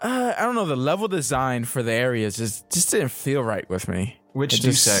I don't know. The level design for the areas just didn't feel right with me. Which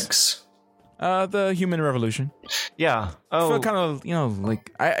Deus Ex? The Human Revolution. Yeah. Oh, it felt kind of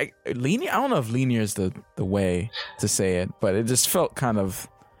like linear. I don't know if linear is the way to say it, but it just felt kind of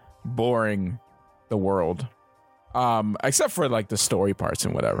boring. The world. Except for like the story parts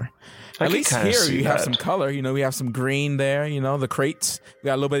and whatever. At least here you have some color. We have some green there. The crates. We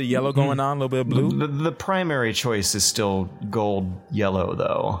got a little bit of yellow going on, a little bit of blue. The primary choice is still gold yellow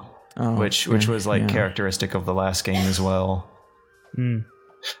though, which was like characteristic of the last game as well.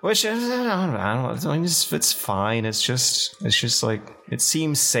 Which I don't know. I mean, it's fine. It's just like it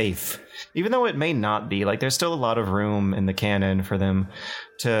seems safe, even though it may not be. Like there's still a lot of room in the canon for them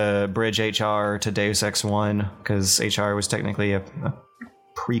to bridge HR to Deus Ex 1 because HR was technically a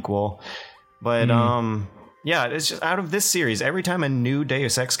prequel. But it's just out of this series, every time a new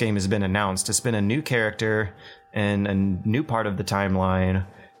Deus Ex game has been announced, it's been a new character and a new part of the timeline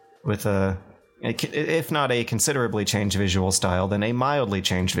with if not a considerably changed visual style, then a mildly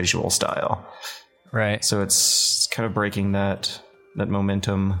changed visual style. Right. So it's kind of breaking that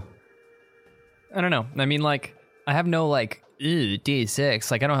momentum. I don't know. I mean, like, I have no like ew, Deus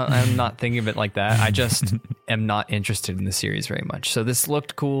Ex. Like I'm not thinking of it like that. I just am not interested in the series very much. So this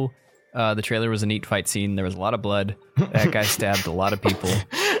looked cool. The trailer was a neat fight scene. There was a lot of blood. That guy stabbed a lot of people.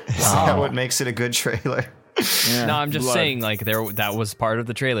 Is that what makes it a good trailer? Yeah, no, I'm just saying, like, that was part of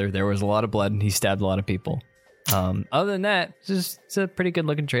the trailer. There was a lot of blood, and he stabbed a lot of people. Other than that, it's a pretty good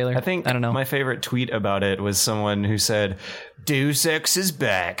looking trailer. I don't know. My favorite tweet about it was someone who said, Deus Ex is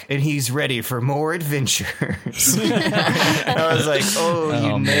back, and he's ready for more adventures. I was like,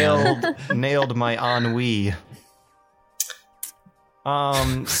 you nailed my ennui.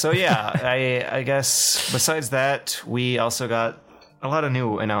 So yeah, I guess besides that, we also got a lot of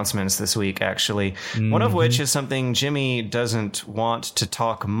new announcements this week, actually. One of which is something Jimmy doesn't want to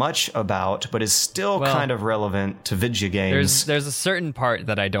talk much about, but is still kind of relevant to video games. There's a certain part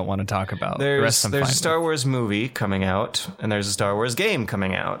that I don't want to talk about. There's a Star Wars movie coming out, and there's a Star Wars game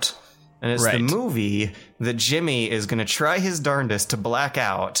coming out. And it's the movie that Jimmy is going to try his darndest to black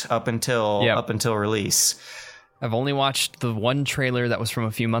out up until release. I've only watched the one trailer that was from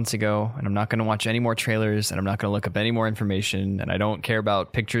a few months ago, and I'm not going to watch any more trailers, and I'm not going to look up any more information, and I don't care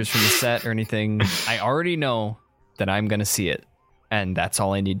about pictures from the set or anything. I already know that I'm going to see it, and that's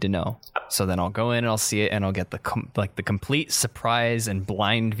all I need to know. So then I'll go in and I'll see it, and I'll get the complete surprise and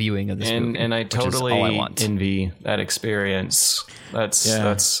blind viewing of this movie. And I totally envy that experience.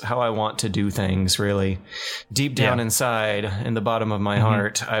 That's how I want to do things, really. Deep down inside, in the bottom of my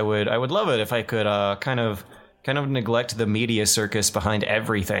heart, I would love it if I could kind of neglect the media circus behind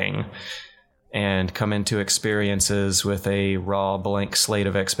everything and come into experiences with a raw blank slate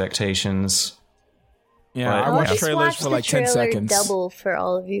of expectations. Yeah, I watched trailers for like 10 seconds. Double for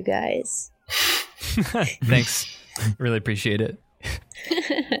all of you guys. Thanks. Really appreciate it.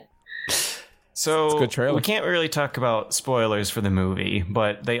 So it's a good trailer. We can't really talk about spoilers for the movie,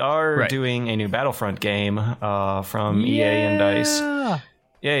 but they are doing a new Battlefront game from EA and DICE.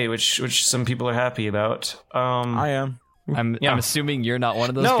 Yay, which some people are happy about. I am. I'm assuming you're not one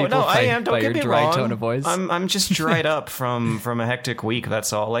of those people. No, I am. Don't get me wrong. Tone of voice. I'm just dried up from a hectic week.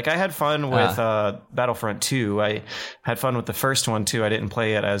 That's all. Like I had fun with Battlefront 2. I had fun with the first one too. I didn't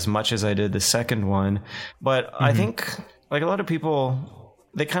play it as much as I did the second one, but I think like a lot of people,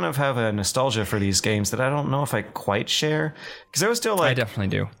 they kind of have a nostalgia for these games that I don't know if I quite share, because I was still I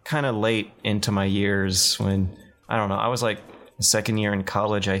definitely do. Kind of late into my years when I don't know. I was like second year in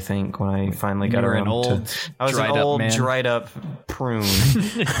college, I think, when I finally got around to... I was an old, dried up prune.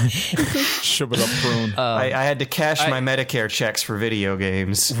 Shove it up prune. I had to cash my Medicare checks for video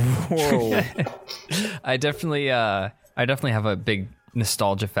games. Whoa. I definitely have a big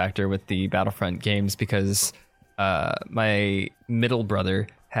nostalgia factor with the Battlefront games because my middle brother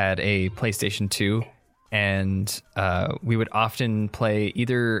had a PlayStation 2, and we would often play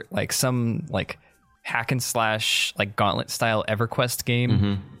either like some like hack and slash like gauntlet style EverQuest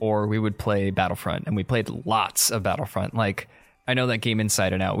game, or we would play Battlefront, and we played lots of Battlefront. Like I know that game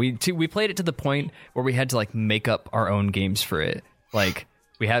inside and out. We played it to the point where we had to like make up our own games for it. Like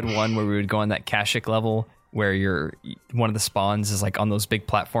we had one where we would go on that Kashyyyk level where one of the spawns is like on those big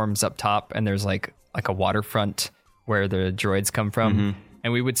platforms up top, and there's like a waterfront where the droids come from.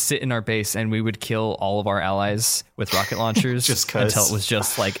 And we would sit in our base and we would kill all of our allies with rocket launchers until it was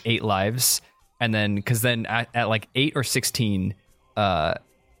just like 8 lives. And then, because then at like 8 or 16,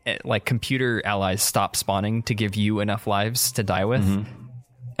 like computer allies stop spawning to give you enough lives to die with.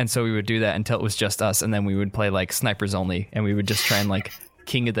 And so we would do that until it was just us. And then we would play like snipers only. And we would just try and like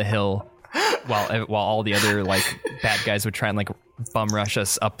king of the hill while all the other like bad guys would try and like bum rush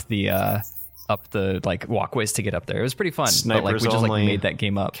us up the like walkways to get up there. It was pretty fun. Snipers but like we just like made that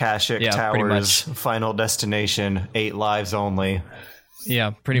game up. Kashyyyk Towers, Final Destination, 8 lives only.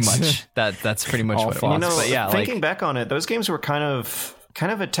 Yeah, pretty much. That's pretty much what it was. You know, but yeah, thinking back on it, those games were kind of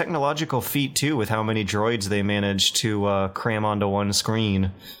a technological feat too, with how many droids they managed to cram onto one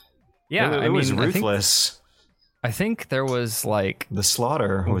screen. Yeah, it was ruthless. I think there was like the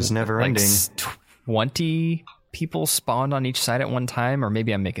slaughter was never ending. 20 people spawned on each side at one time, or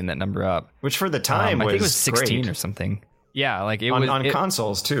maybe I'm making that number up. Which for the time I think it was 16 great. Or something. Yeah, like it was on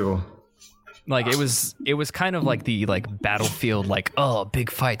consoles too. Like it was kind of like the like Battlefield, like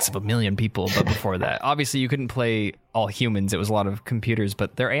big fights of 1 million people. But before that, obviously you couldn't play all humans. It was a lot of computers,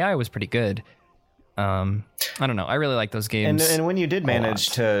 but their AI was pretty good. I don't know. I really like those games. And when you did manage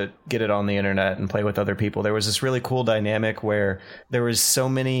to get it on the internet and play with other people, there was this really cool dynamic where there was so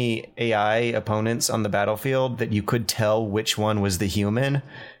many AI opponents on the battlefield that you could tell which one was the human.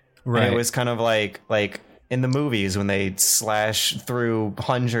 Right. And it was kind of like in the movies when they slash through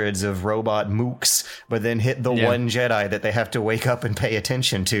hundreds of robot mooks, but then hit the one Jedi that they have to wake up and pay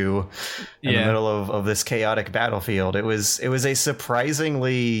attention to in the middle of this chaotic battlefield. It was a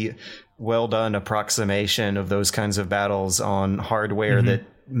surprisingly well done approximation of those kinds of battles on hardware that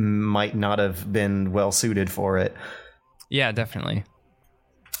might not have been well suited for it. Yeah, definitely.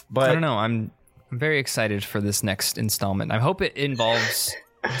 But I don't know. I'm very excited for this next installment. I hope it involves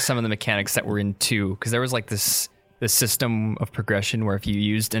some of the mechanics that were in 2, because there was like this system of progression where if you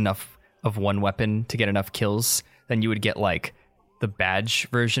used enough of one weapon to get enough kills, then you would get like the badge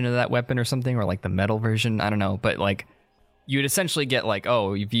version of that weapon or something, or like the metal version. I don't know, but like you would essentially get like,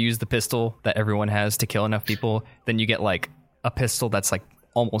 oh, if you use the pistol that everyone has to kill enough people, then you get like a pistol that's like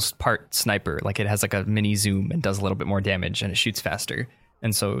almost part sniper, like it has like a mini zoom and does a little bit more damage and it shoots faster.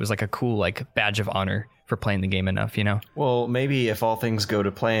 And so it was like a cool like badge of honor for playing the game enough, you know? Well, maybe if all things go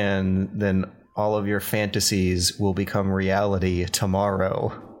to plan, then all of your fantasies will become reality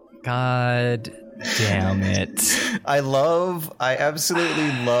tomorrow. God damn it. I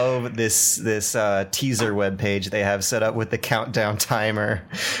absolutely love this teaser webpage they have set up with the countdown timer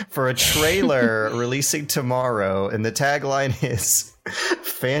for a trailer releasing tomorrow. And the tagline is,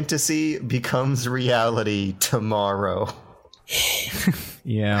 fantasy becomes reality tomorh.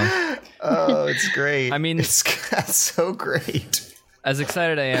 Yeah. Oh, it's great. I mean, it's so great. As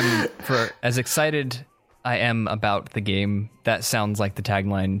excited I am about the game, that sounds like the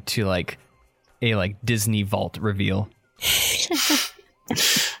tagline to like a like Disney Vault reveal.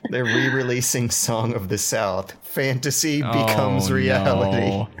 They're re-releasing Song of the South. Fantasy becomes reality.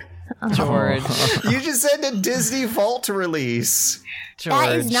 No. George. You just said a Disney Vault release. George.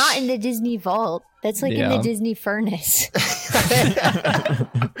 That is not in the Disney Vault. That's like in the Disney furnace.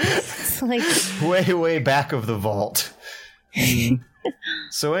 It's like way back of the vault.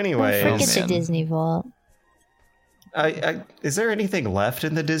 So anyway, forget the Disney Vault. Is there anything left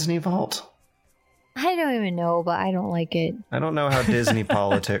in the Disney Vault? I don't even know, but I don't like it. I don't know how Disney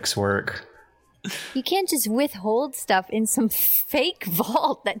politics work. You can't just withhold stuff in some fake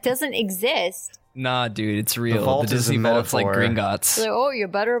vault that doesn't exist. Nah, dude, it's real. The vault Disney is a Vault's like metaphor. Gringotts. Like, oh, you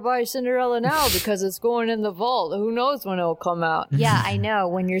better buy Cinderella now because it's going in the vault. Who knows when it'll come out? Yeah, I know.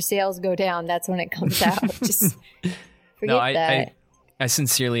 When your sales go down, that's when it comes out. Just forget that. I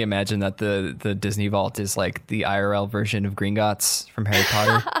sincerely imagine that the Disney Vault is like the IRL version of Gringotts from Harry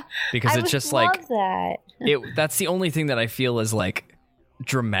Potter, because it's just like that. That's the only thing that I feel is like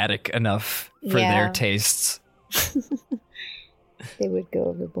dramatic enough for their tastes. They would go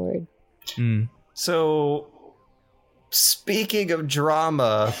overboard. So, speaking of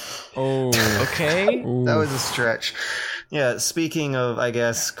drama, okay, that was a stretch. Yeah, speaking of, I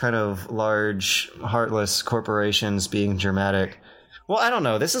guess, kind of large, heartless corporations being dramatic. Well, I don't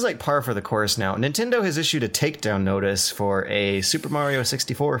know. This is like par for the course now. Nintendo has issued a takedown notice for a Super Mario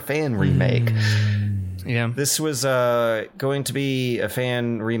 64 fan remake. Yeah. This was going to be a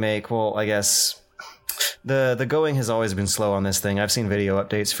fan remake. Well, I guess the going has always been slow on this thing. I've seen video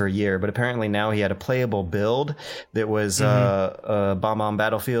updates for a year, but apparently now he had a playable build that was a Bomb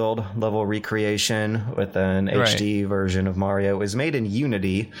Battlefield level recreation with an HD version of Mario. It was made in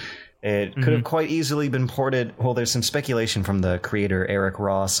Unity. It could have quite easily been ported. Well, there's some speculation from the creator, Eric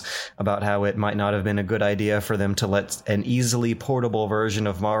Ross, about how it might not have been a good idea for them to let an easily portable version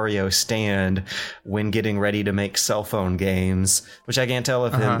of Mario stand when getting ready to make cell phone games, which I can't tell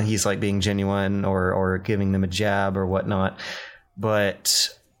if he's like being genuine or giving them a jab or whatnot. But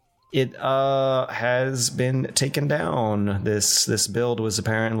it has been taken down. This build was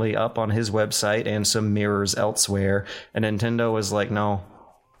apparently up on his website and some mirrors elsewhere, and Nintendo was like, no.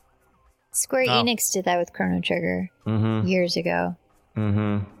 Square Enix did that with Chrono Trigger years ago.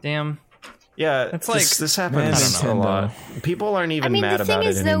 Damn. Yeah, it's like this happens a lot. People aren't even mad about it anymore. The thing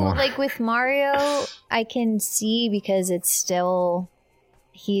is, though, like with Mario, I can see because it's still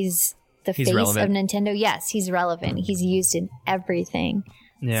he's the face relevant. of Nintendo. Yes, he's relevant. He's used in everything.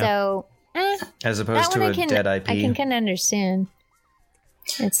 Yeah. So, as opposed to a dead IP, I can kind of understand.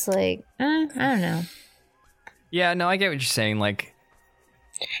 It's like I don't know. Yeah, no, I get what you're saying. Like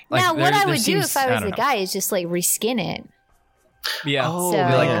now, what I would do if I was the guy is just like reskin it. Yeah. Oh,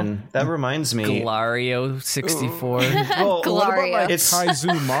 man. That reminds me. Glario 64. Well, Glario. what about like It's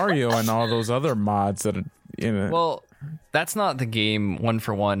Kaizu Mario and all those other mods that are in it. Well, that's not the game one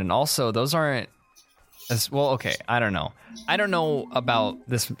for one, and also those aren't as well. Okay, I don't know. I don't know about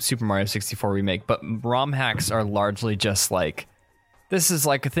this Super Mario 64 remake, but ROM hacks are largely just like, this is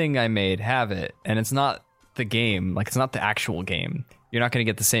like a thing I made, have it, and it's not the game. Like, it's not the actual game. You're not going to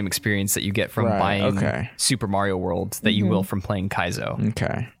get the same experience that you get from buying Super Mario World that you will from playing Kaizo.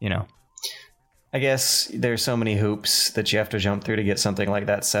 Okay. You know? I guess there's so many hoops that you have to jump through to get something like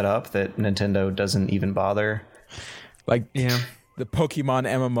that set up that Nintendo doesn't even bother. Like, the Pokemon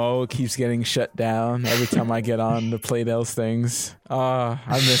MMO keeps getting shut down every time I get on to play those things. I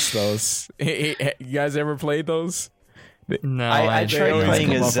miss those. You guys ever played those? No, I tried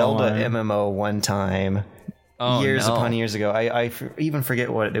playing a Zelda online. MMO one time. Years upon years ago. I even forget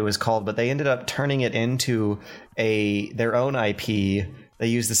what it was called, but they ended up turning it into their own IP. They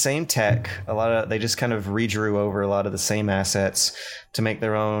used the same tech. They just kind of redrew over a lot of the same assets to make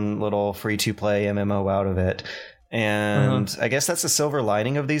their own little free-to-play MMO out of it. And I guess that's the silver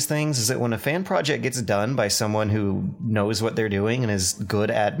lining of these things, is that when a fan project gets done by someone who knows what they're doing and is good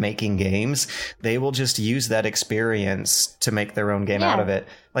at making games, they will just use that experience to make their own game out of it.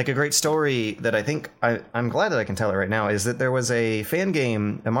 Like a great story that I think I'm glad that I can tell it right now is that there was a fan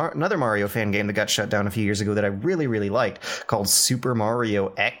game, another Mario fan game that got shut down a few years ago that I really, really liked, called Super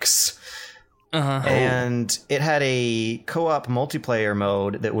Mario X. And it had a co-op multiplayer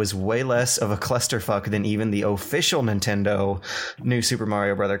mode that was way less of a clusterfuck than even the official Nintendo New Super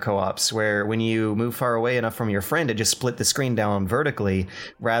Mario Bros. Co-ops, where when you move far away enough from your friend, it just split the screen down vertically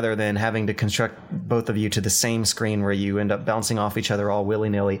rather than having to construct both of you to the same screen where you end up bouncing off each other all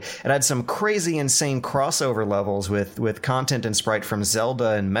willy-nilly. It had some crazy, insane crossover levels with content and sprite from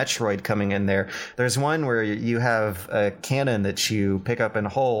Zelda and Metroid coming in there. There's one where you have a cannon that you pick up and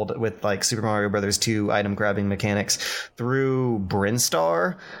hold with like Super Mario Brothers 2 item grabbing mechanics through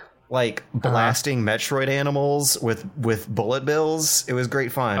Brinstar, like blasting Metroid animals with bullet bills. It was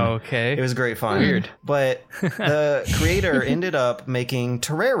great fun. Okay. It was great fun. Weird. But the creator ended up making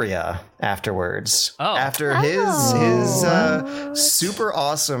Terraria afterwards. After his super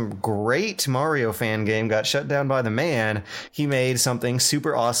awesome, great Mario fan game got shut down by the man, he made something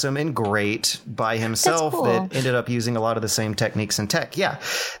super awesome and great by himself that ended up using a lot of the same techniques and tech. Yeah.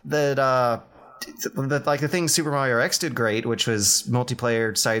 Like the thing Super Mario X did great, which was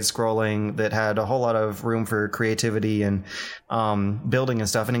multiplayer side-scrolling that had a whole lot of room for creativity and building and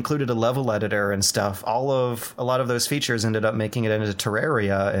stuff, and included a level editor and stuff. A lot of those features ended up making it into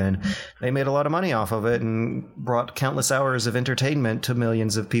Terraria, and they made a lot of money off of it and brought countless hours of entertainment to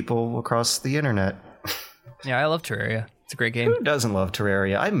millions of people across the internet. Yeah, I love Terraria. It's a great game. Who doesn't love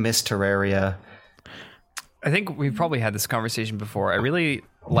Terraria? I miss Terraria. I think we've probably had this conversation before. I really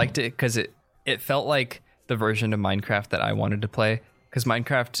liked it because it felt like the version of Minecraft that I wanted to play, because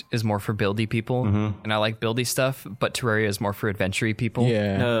Minecraft is more for buildy people, and I like buildy stuff, but Terraria is more for adventure-y people.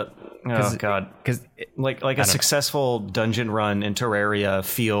 Yeah. Oh god, because like a successful dungeon run in Terraria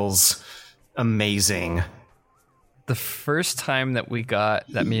feels amazing. The first time that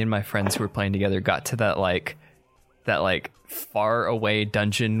me and my friends who were playing together got to that far away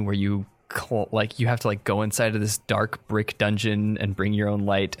dungeon where you have to go inside of this dark brick dungeon and bring your own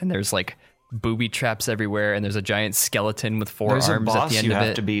light, and there's booby traps everywhere, and there's a giant skeleton with four arms at the end of it. There's a boss you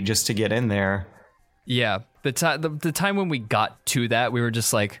have to beat just to get in there. Yeah, the time when we got to that, we were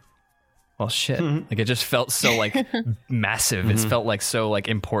just like, well, shit. It just felt so massive. It felt so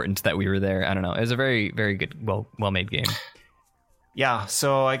important that we were there. I don't know. It was a very, very good, well-made game. Yeah,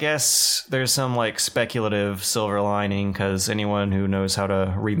 so I guess there's some speculative silver lining, because anyone who knows how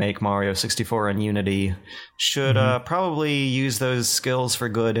to remake Mario 64 in Unity should probably use those skills for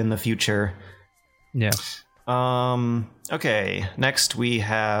good in the future. Yeah. Okay, next we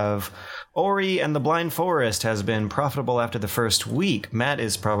have Ori and the Blind Forest has been profitable after the first week. Matt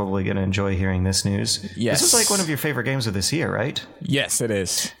is probably going to enjoy hearing this news. Yes. This is one of your favorite games of this year, right? Yes, it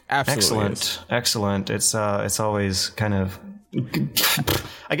is. Absolutely. Excellent. It's always kind of,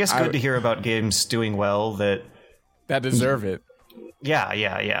 I guess, good to hear about games doing well that deserve it.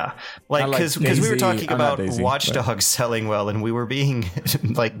 Yeah. Because we were talking about Watch Dogs selling well, and we were being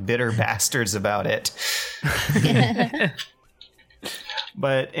bitter bastards about it.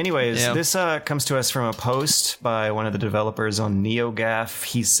 But anyways, this comes to us from a post by one of the developers on NeoGAF.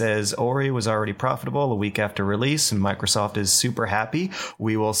 He says Ori was already profitable a week after release, and Microsoft is super happy.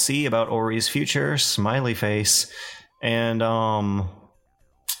 We will see about Ori's future. Smiley face. And the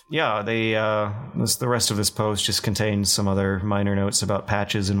rest of this post just contains some other minor notes about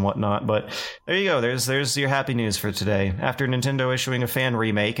patches and whatnot. But there you go. There's your happy news for today. After Nintendo issuing a fan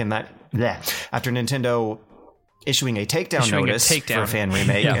remake, after Nintendo issuing a takedown notice for a fan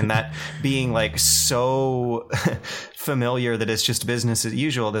remake, and that being so familiar that it's just business as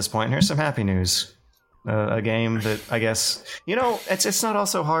usual at this point, here's some happy news. A game that I guess, it's not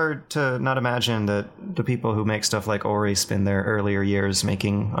also hard to not imagine that the people who make stuff like Ori spend their earlier years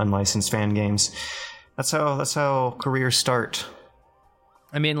making unlicensed fan games. That's how careers start.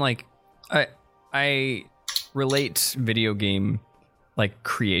 I mean, I relate video game like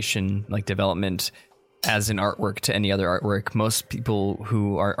creation, like development as an artwork to any other artwork. Most people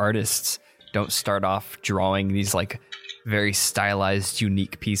who are artists don't start off drawing these like very stylized,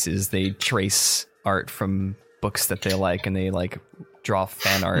 unique pieces. They trace art from books that they like, and they like draw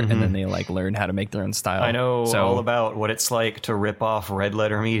fan art, and then they like learn how to make their own style. I know all about what it's like to rip off Red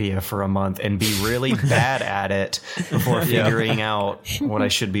Letter Media for a month and be really bad at it before figuring out what I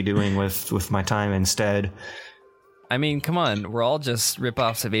should be doing with my time instead. I mean, come on, we're all just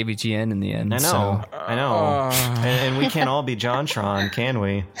rip-offs of AVGN in the end. I know, and we can't all be JonTron, can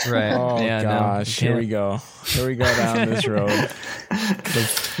we? Right. Oh, yeah, gosh, no, here we go down this road.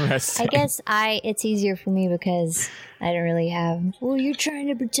 I guess it's easier for me because I don't really have, well, you're trying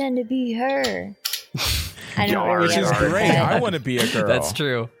to pretend to be her. I don't really Which is ever great. that. I want to be a girl. That's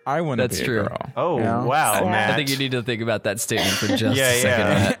true. I want to be a girl. Oh, You know? wow, Matt. I think you need to think about that statement for just Yeah, a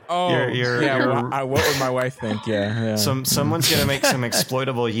second, yeah. Matt. What would my wife think? Yeah. Someone's gonna make some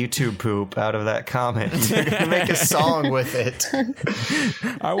exploitable YouTube poop out of that comment. They're gonna make a song with it.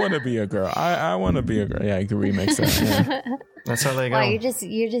 I want to be a girl. I want to be a girl. Yeah, I can remix that. Yeah. That's how they go. Wow,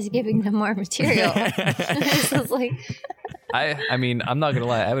 you're just giving them more material. This is like, I mean, I'm not gonna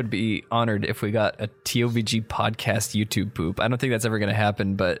lie. I would be honored if we got a TOVG podcast YouTube poop. I don't think that's ever gonna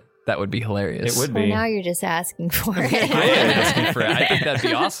happen, but that would be hilarious. It would well, be. now you're just asking for it. I am asking for it. I think that'd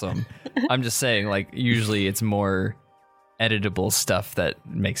be awesome. I'm just saying, like, usually it's more editable stuff that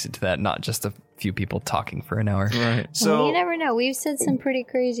makes it to that, not just a few people talking for an hour. Right. So well, you never know. We've said some pretty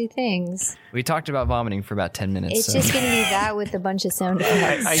crazy things. We talked about vomiting for about 10 minutes. It's just going to be that with a bunch of sound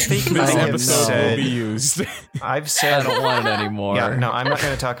effects. I think This I have episode will be said. used. I've said. I don't want it anymore. Yeah, no, I'm not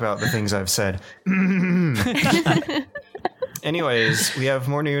going to talk about the things I've said. Anyways, we have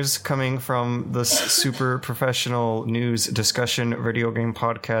more news coming from this super professional news discussion video game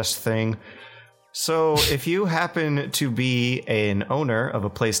podcast thing. So, if you happen to be an owner of a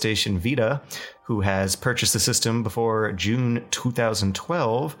PlayStation Vita who has purchased the system before June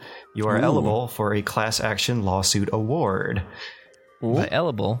 2012, you are eligible for a class action lawsuit award.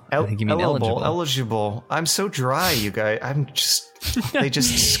 Eligible? I think you mean eligible. Eligible. I'm so dry, you guys. They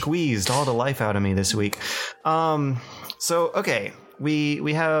just squeezed all the life out of me this week. So, okay,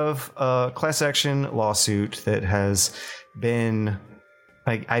 we have a class action lawsuit that has been,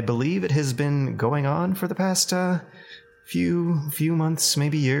 I believe it has been going on for the past few months,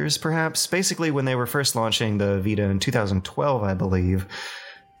 maybe years, perhaps. Basically, when they were first launching the Vita in 2012, I believe.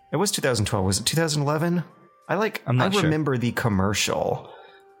 It was 2012. Was it 2011? I'm not sure. Remember the commercial.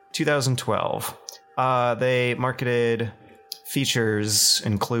 2012. They marketed features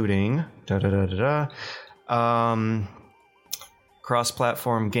including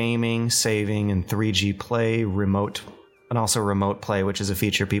cross-platform gaming, saving, and 3G play, remote play, which is a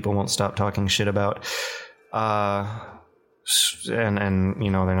feature people won't stop talking shit about. And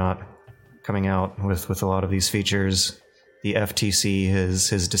you know, they're not coming out with a lot of these features. The FTC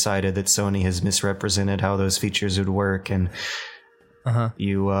has decided that Sony has misrepresented how those features would work, and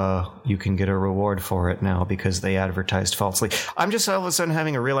you can get a reward for it now because they advertised falsely. I'm just all of a sudden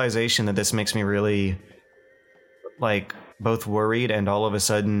having a realization that this makes me really, like, both worried and all of a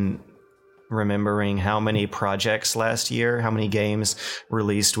sudden remembering how many projects last year, how many games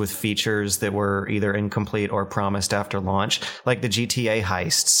released with features that were either incomplete or promised after launch, like the GTA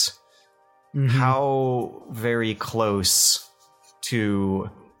heists. How very close to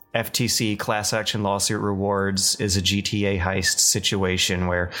FTC class action lawsuit rewards is a GTA heist situation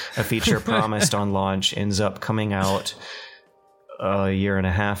where a feature promised on launch ends up coming out a year and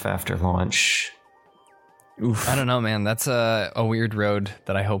a half after launch. Oof. I don't know, man. That's a weird road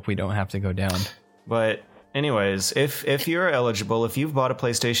that I hope we don't have to go down. But anyways, if you're eligible, if you've bought a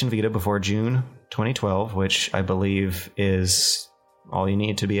PlayStation Vita before June 2012, which I believe is all you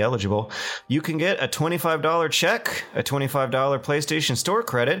need to be eligible, you can get a $25 check, a $25 PlayStation Store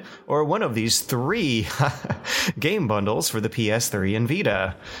credit, or one of these 3 game bundles for the PS3 and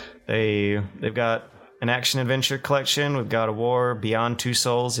Vita. They've got an action-adventure collection with God of War, Beyond Two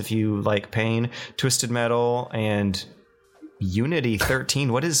Souls, if you like Pain, Twisted Metal, and Unity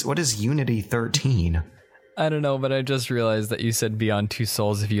 13. What is Unity 13? I don't know, but I just realized that you said Beyond Two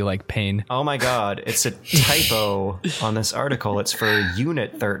Souls if you like Pain. Oh my god, it's a typo on this article. It's for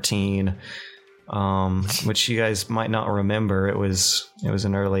Unit 13, which you guys might not remember. It was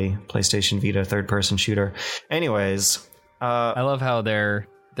an early PlayStation Vita third-person shooter. Anyways, I love how they're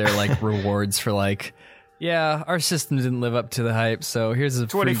like rewards for like, yeah, our system didn't live up to the hype, so here's a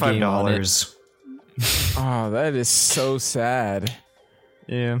free game on it. Oh, that is so sad.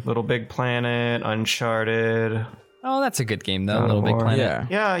 Yeah. Little Big Planet, Uncharted, Oh, that's a good game though. Little Big Planet.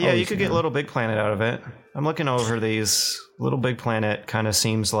 Yeah. You could get Little Big Planet out of it. I'm looking over these. Little Big Planet kind of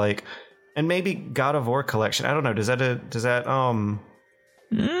seems like, and maybe God of War collection. I don't know. Does that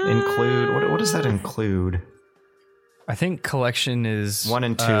include what does that include? I think collection is 1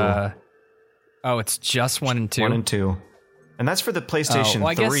 and 2. It's just 1 and 2. 1 and 2, and that's for the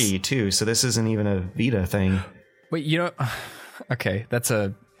PlayStation 3 too. So this isn't even a Vita thing. Wait, okay, that's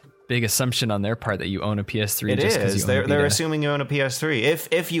a big assumption on their part that you own a PS3. It is. They're assuming you own a PS3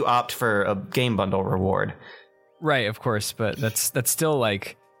 if you opt for a game bundle reward. Right, of course, but that's still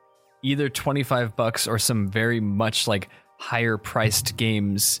like either $25 or some very much like higher priced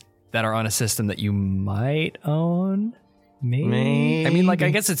games that are on a system that you might own. Maybe. I mean, like, I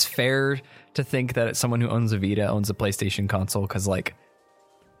guess it's fair to think that someone who owns a Vita owns a PlayStation console because, like,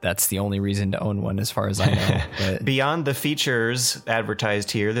 that's the only reason to own one, as far as I know. But beyond the features advertised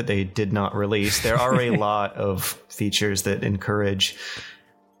here that they did not release, there are a lot of features that encourage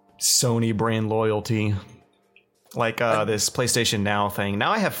Sony brand loyalty. Like this PlayStation Now thing.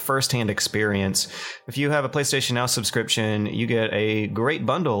 Now I have firsthand experience. If you have a PlayStation Now subscription, you get a great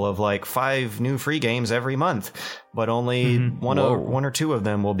bundle of like 5 new free games every month, but only one or two of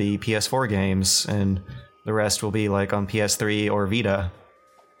them will be PS4 games, and the rest will be like on PS3 or Vita.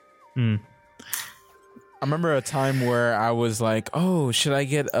 I remember a time where I was like, oh, should I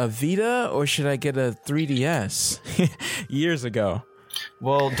get a Vita or should I get a 3DS? Years ago.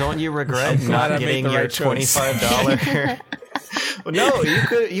 Well, don't you regret not getting your $25? Well, no,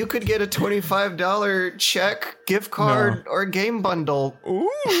 you could get a $25 check, gift card, or game bundle.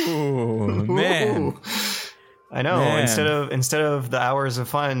 Ooh, man. I know. Man. Instead of the hours of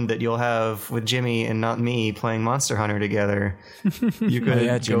fun that you'll have with Jimmy and not me playing Monster Hunter together, you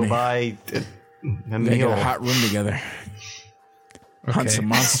could go buy a meal. Get a hot room together. Hunt some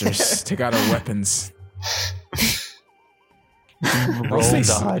monsters. Take out our weapons. Roll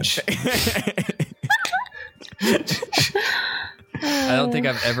dodge. I don't think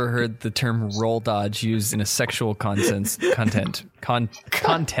I've ever heard the term roll dodge used in a sexual context. Excuse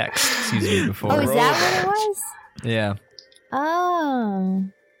me. Before. Oh, is that what it was? Yeah. Oh.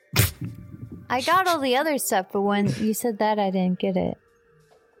 I got all the other stuff, but when you said that, I didn't get it.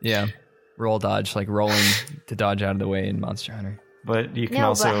 Yeah. Roll dodge, like rolling to dodge out of the way in Monster Hunter. But you can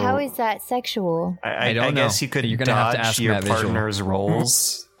also. No, but how is that sexual? I don't know. Guess you could dodge your partner's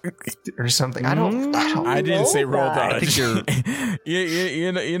rolls or something. I don't. I didn't say roll dodge. I think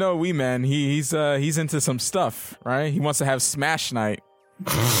you know, Wee Man. He's into some stuff, right? He wants to have smash night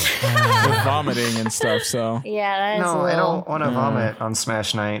with vomiting and stuff. So yeah, that's no, I don't want to vomit on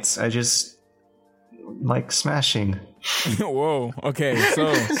smash nights. I just like smashing. Whoa. Okay.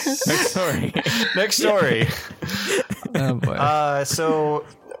 So Next story. Oh boy. So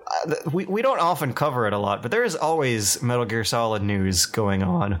we don't often cover it a lot, but there is always Metal Gear Solid news going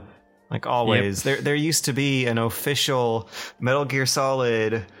on. Like always. Yep. There used to be an official Metal Gear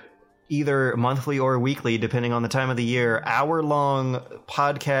Solid, either monthly or weekly, depending on the time of the year, hour-long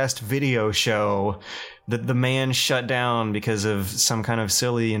podcast video show that the man shut down because of some kind of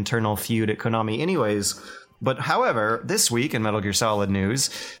silly internal feud at Konami. Anyways, but however, this week in Metal Gear Solid news,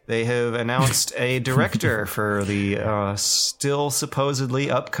 they have announced a director for the still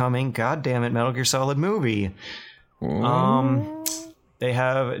supposedly upcoming, goddammit, Metal Gear Solid movie. They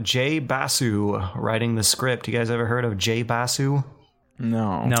have Jay Basu writing the script. You guys ever heard of Jay Basu?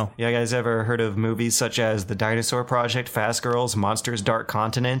 No. Yeah, you guys ever heard of movies such as The Dinosaur Project, Fast Girls, Monsters, Dark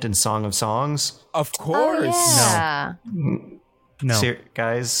Continent, and Song of Songs? Of course. Oh, yeah. No.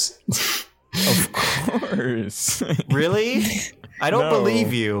 Guys... Of course. Really? I don't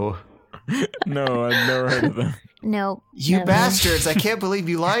believe you. No, I've never heard of them. No. You bastards. I can't believe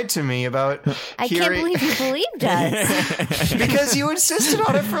you lied to me about I can't believe you believed us. Because you insisted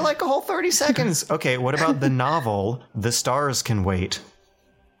on it for like a whole 30 seconds. Okay, what about the novel, The Stars Can Wait?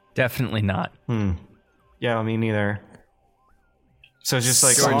 Definitely not. Yeah, me neither. So it's just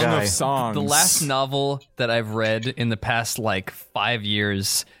like Song one guy. of Songs. The last novel that I've read in the past like 5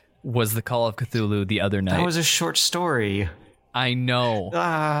 years was the Call of Cthulhu the other night. That was a short story. I know.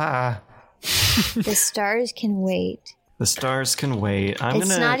 The Stars Can Wait. The Stars Can Wait.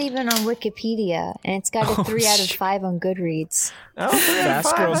 It's not even on Wikipedia, and it's got a 3 out of 5 on Goodreads. Oh, 3 out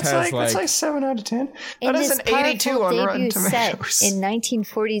of 5. That's like 7 out of 10. That is an 82 on Rotten Tomatoes. Set in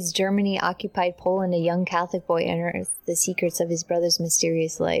 1940s Germany occupied Poland, a young Catholic boy unearths the secrets of his brother's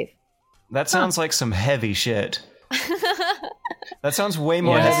mysterious life. That sounds like some heavy shit. That sounds way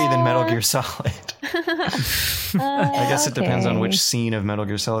more heavy than Metal Gear Solid. I guess it depends on which scene of Metal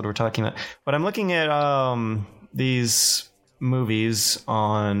Gear Solid we're talking about. But I'm looking at these movies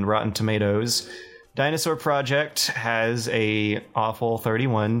on Rotten Tomatoes. Dinosaur Project has a awful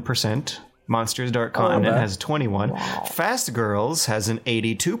 31%. Monsters Dark Continent has 21. Wow. Fast Girls has an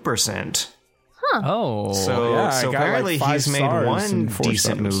 82%. Huh. Oh. So apparently he's made one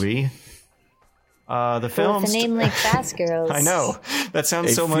decent movie. The film. With a name like Fast Girls. I know. That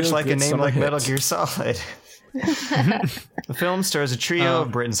sounds so much like a name like Metal Gear Solid. The film stars a trio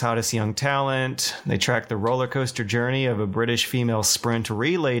of Britain's hottest young talent. They track the roller coaster journey of a British female sprint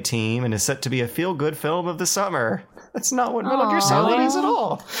relay team and is set to be a feel-good film of the summer. That's not what Metal Gear Solid is at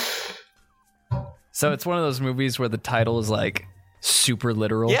all. So it's one of those movies where the title is like super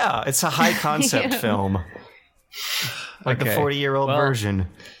literal. Yeah, it's a high concept film. Like the 40-year-old version.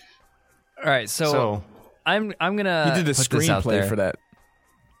 All right, so I'm gonna. You did the screenplay for that.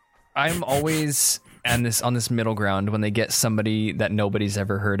 I'm always on this middle ground when they get somebody that nobody's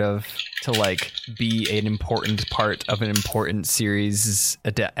ever heard of to like be an important part of an important series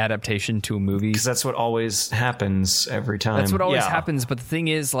adaptation to a movie. Because that's what always happens every time. That's what always happens. But the thing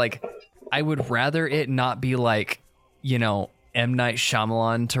is, like, I would rather it not be like, you know, M. Night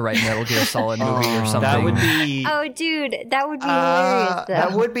Shyamalan to write Metal Gear Solid movie or something. That would be... Oh, dude, that would be hilarious, though.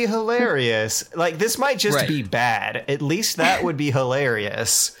 That would be hilarious. Like, this might just be bad. At least that would be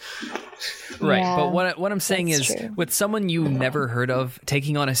hilarious. Right, yeah, but what I'm saying is, true. With someone you never heard of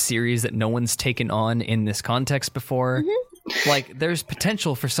taking on a series that no one's taken on in this context before, like, there's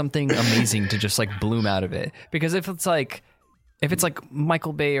potential for something amazing to just, like, bloom out of it. Because if it's like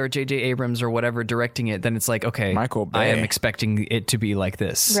Michael Bay or J.J. Abrams or whatever directing it, then it's like, okay, Michael Bay. I am expecting it to be like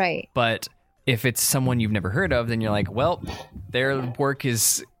this. Right. But if it's someone you've never heard of, then you're like, well, their work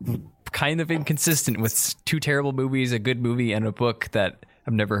is kind of inconsistent with two terrible movies, a good movie, and a book that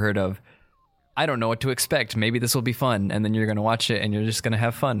I've never heard of. I don't know what to expect. Maybe this will be fun, and then you're going to watch it, and you're just going to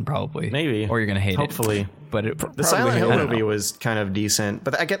have fun, probably. Maybe. Or you're going to hate Hopefully. it. But the Silent Hill movie was kind of decent.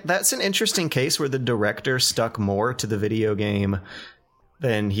 But that's an interesting case where the director stuck more to the video game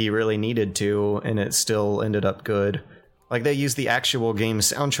than he really needed to, and it still ended up good. Like, they used the actual game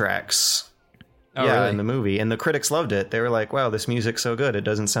soundtracks really? In the movie, and the critics loved it. They were like, wow, this music's so good. It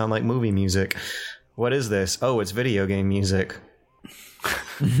doesn't sound like movie music. What is this? Oh, it's video game music.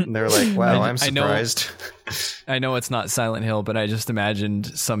 And they're like, wow, I'm surprised. I know it's not Silent Hill, but I just imagined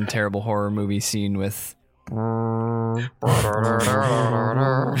some terrible horror movie scene with... Oh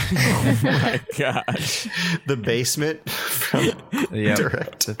my gosh. The Basement from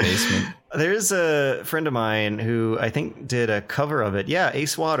Direct. The Basement. There's a friend of mine who I think did a cover of it. Yeah,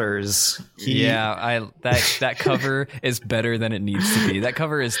 Ace Waters. That cover is better than it needs to be. That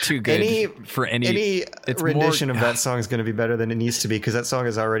cover is too good for any rendition of that song is going to be better than it needs to be, because that song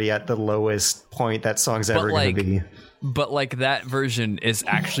is already at the lowest point that song's ever going to be. But like, that version is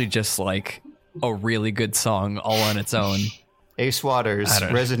actually just like a really good song all on its own. Ace Waters,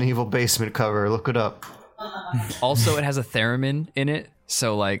 Resident Evil Basement cover. Look it up. Also, it has a theremin in it,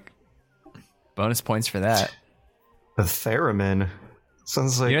 so like, bonus points for that. A theremin?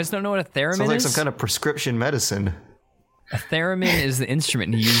 Sounds like... You guys don't know what a theremin is? Sounds like some kind of prescription medicine. A theremin is the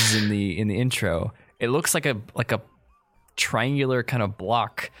instrument he uses in the intro. It looks like a triangular kind of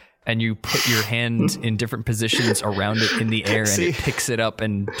block, and you put your hand in different positions around it in the air, and it picks it up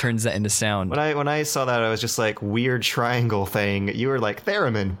and turns that into sound. When I saw that, I was just like, weird triangle thing. You were like,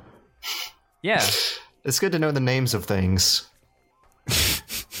 theremin. Yeah. It's good to know the names of things.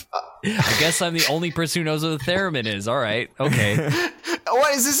 I guess I'm the only person who knows what a theremin is. All right. Okay.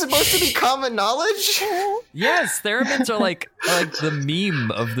 What, is this supposed to be common knowledge? Yes, theremins are like the meme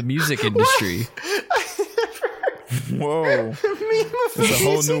of the music industry. Whoa. It's a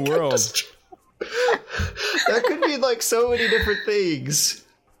whole new world. That could mean like so many different things.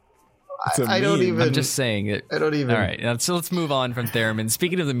 I don't even... I'm just saying it. I don't even... All right, so let's move on from theremin.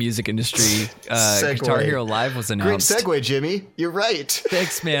 Speaking of the music industry, Guitar Hero Live was announced. Great segue, Jimmy. You're right.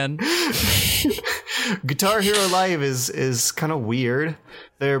 Thanks, man. Guitar Hero Live is kind of weird.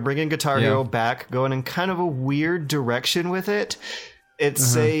 They're bringing Guitar Hero back, going in kind of a weird direction with it.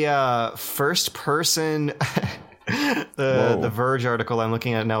 It's a first-person... The Verge article I'm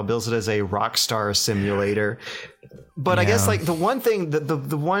looking at now bills it as a Rockstar simulator. But I guess like the one thing, the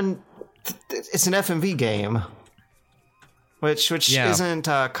one... It's an FMV game, which isn't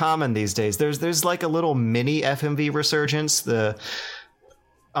common these days. There's like a little mini FMV resurgence. There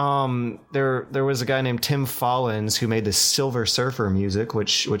was a guy named Tim Follins who made the Silver Surfer music,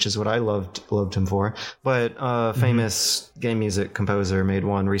 which is what I loved him for. But famous game music composer made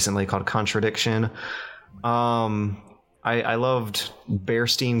one recently called Contradiction. I loved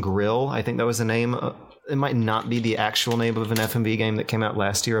Bearstein Grill. I think that was the name. It might not be the actual name of an FMV game that came out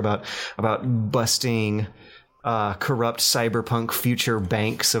last year about busting corrupt cyberpunk future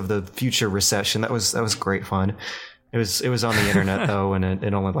banks of the future recession. That was great fun. It was on the internet though, and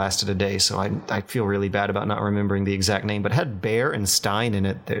it only lasted a day, so I feel really bad about not remembering the exact name, but it had Bear and Stein in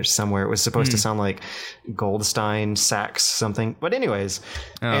it. There's somewhere. It was supposed to sound like Goldstein, Sachs, something. But anyways,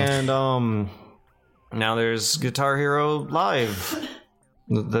 and now there's Guitar Hero Live.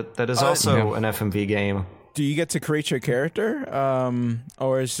 That is also an FMV game. Do you get to create your character,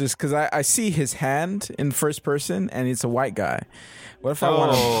 or it's just because I see his hand in first person and it's a white guy? What if I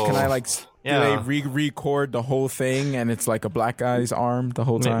want to? Can I like? Do they re-record the whole thing and it's like a black guy's arm the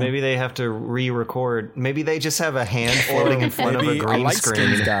whole time? Maybe they have to re-record. Maybe they just have a hand floating in front of a green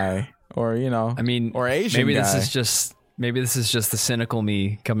screen guy, or or Asian maybe guy. Maybe this is just the cynical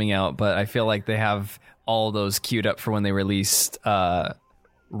me coming out, but I feel like they have all those queued up for when they released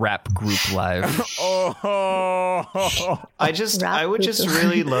Rap Group Live. I would just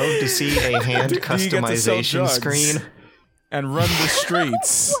really love to see a hand customization screen and run the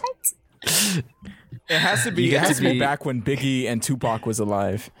streets. It has to be. It has to be back when Biggie and Tupac was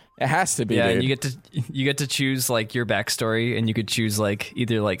alive. It has to be. Yeah, dude. and you get to choose like your backstory, and you could choose like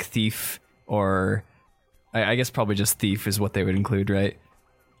either like thief or I guess probably just thief is what they would include, right?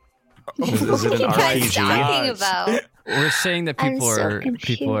 Is it an RPG? Talking about? We're saying that people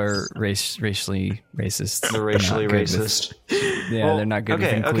are racially racist. They're racially racist. Yeah, they're not good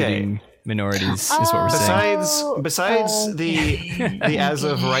with including minorities. Is what we're saying. Besides the as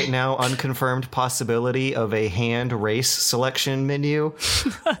of right now unconfirmed possibility of a hand race selection menu,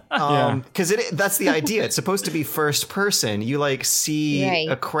 because that's the idea. It's supposed to be first person. You like see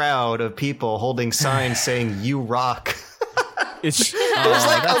a crowd of people holding signs saying "You rock." It's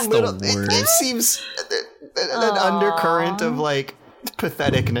that's a little. It seems an undercurrent of like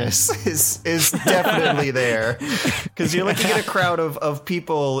patheticness is definitely there, because you're looking at a crowd of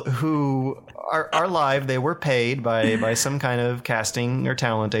people who are live. They were paid by some kind of casting or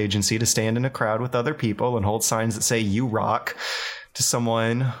talent agency to stand in a crowd with other people and hold signs that say "You rock" to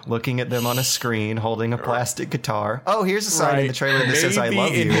someone looking at them on a screen holding a plastic guitar. Oh, here's a sign in the trailer that says "I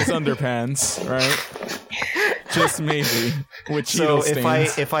love you" in his underpants, right? Just maybe. So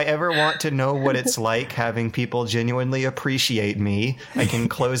if I ever want to know what it's like having people genuinely appreciate me, I can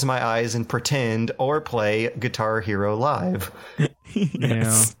close my eyes and pretend or play Guitar Hero Live.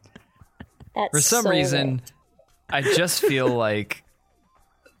 Yes. For some reason, I just feel like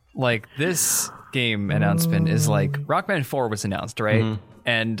this game announcement is like Rock Band 4 was announced, right? Mm-hmm.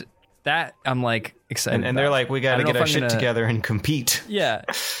 And that I'm like excited. And they're like, we got to get our shit together and compete. Yeah.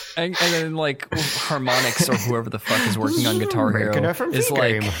 And then like Harmonix or whoever the fuck is working on Guitar Hero is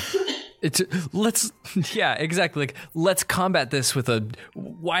like, exactly. Like, let's combat this with a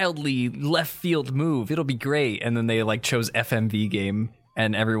wildly left field move. It'll be great. And then they like chose FMV game,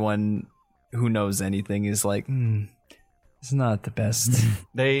 and everyone who knows anything is like, it's not the best.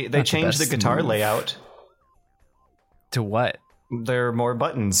 They changed the guitar layout. To what? There are more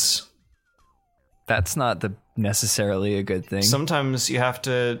buttons. That's not necessarily a good thing. Sometimes you have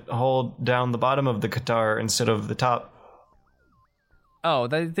to hold down the bottom of the guitar instead of the top. Oh,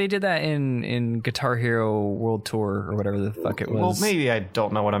 they did that in Guitar Hero World Tour or whatever the fuck it was. Well, maybe I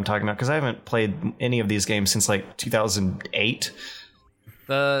don't know what I'm talking about because I haven't played any of these games since like 2008.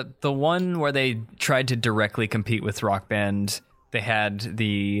 The one where they tried to directly compete with Rock Band, they had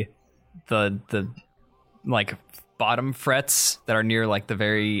the like bottom frets that are near like the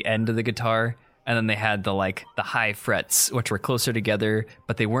very end of the guitar, and then they had the high frets which were closer together,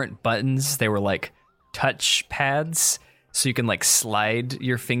 but they weren't buttons, they were like touch pads, so you can like slide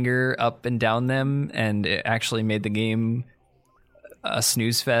your finger up and down them, and it actually made the game a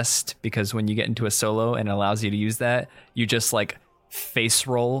snooze fest, because when you get into a solo and it allows you to use that, you just like face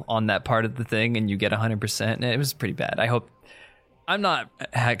roll on that part of the thing and you get 100%, and it was pretty bad. I'm not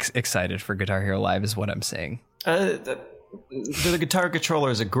excited for Guitar Hero Live is what I'm saying. The guitar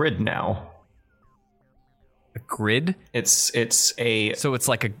controller is a grid now. A grid? So it's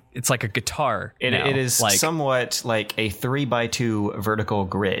like a guitar. It is like, somewhat like a 3x2 vertical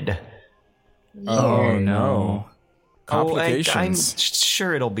grid. Oh no! Complications. I'm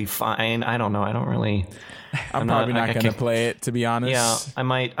sure it'll be fine. I don't know. I don't really. I'm probably not going to play it, to be honest. Yeah, I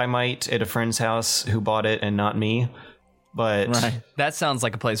might at a friend's house who bought it and not me. But right. That sounds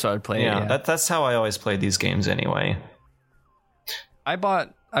like a place where I would play it. Yeah. That's how I always played these games anyway. I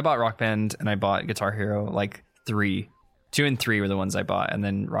bought Rock Band and I bought Guitar Hero like 3. 2 and 3 were the ones I bought, and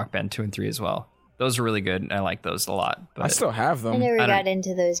then Rock Band 2 and 3 as well. Those are really good and I like those a lot. But I still have them. I never got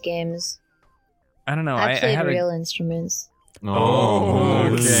into those games. I don't know. I played real instruments.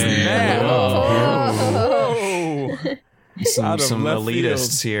 Oh, snap. Some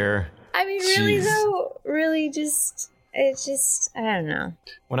elitists here. I mean, really Jeez. though? Really it's just, I don't know.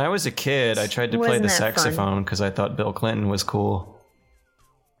 When I was a kid, I tried to play Wasn't the that fun? saxophone because I thought Bill Clinton was cool.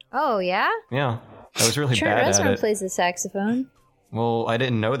 Oh, yeah? Yeah, I was really Trent bad at Reznor it. plays the saxophone. Well, I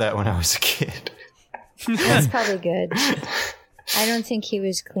didn't know that when I was a kid. That's probably good. I don't think he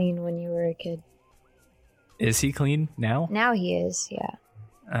was clean when you were a kid. Is he clean now? Now he is, yeah.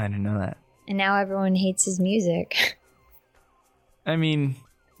 I didn't know that. And now everyone hates his music. I mean,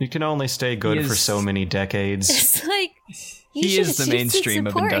 You can only stay good He for is- so many decades. It's like you He should is the just mainstream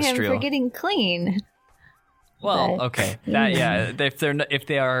of support industrial. him for getting clean. well, But, okay. you That know. if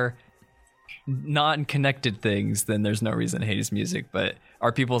they are non-connected things, then there's no reason to hate his music. But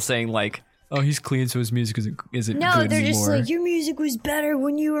are people saying like, "Oh, he's clean, so his music isn't No, good they're anymore"? just like, your music was better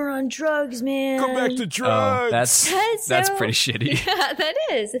when you were on drugs, man. Go back to Oh, drugs. that's so- pretty shitty. Yeah, that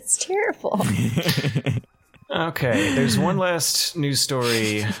is. It's terrible. Okay, there's one last news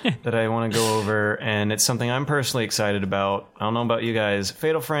story that I want to go over, and it's something I'm personally excited about. I don't know about you guys.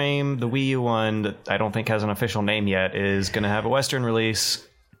 Fatal Frame, the Wii U one that I don't think has an official name yet, is going to have a Western release,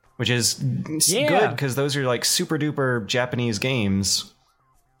 which is good because those are like super duper Japanese games.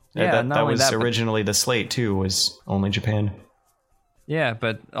 Yeah, that not only was that, but- originally the slate too, was only Japan. Yeah,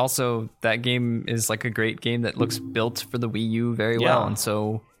 but also that game is like a great game that looks built for the Wii U very well, Yeah. and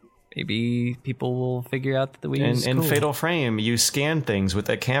so maybe people will figure out that the Wii U is In cool. Fatal Frame, you scan things with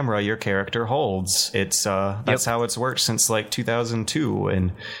a camera your character holds. It's that's how it's worked since like 2002,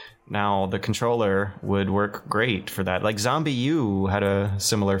 and now the controller would work great for that. Like Zombie U had a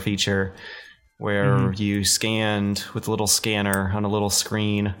similar feature where you scanned with a little scanner on a little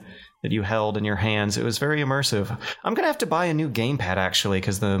screen that you held in your hands. It was very immersive. I'm gonna have to buy a new gamepad actually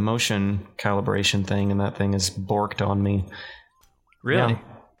because the motion calibration thing and that thing is borked on me. Really?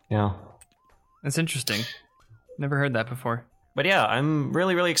 Yeah. That's interesting. Never heard that before. But yeah, I'm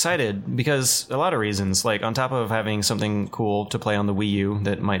really, really excited because a lot of reasons. Like, on top of having something cool to play on the Wii U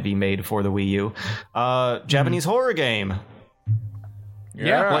that might be made for the Wii U, Japanese horror game.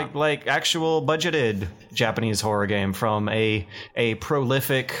 Yeah. Like actual budgeted Japanese horror game from a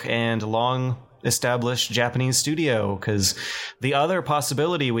prolific and long established Japanese studio. Because the other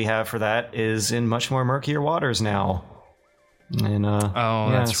possibility we have for that is in much more murkier waters now. And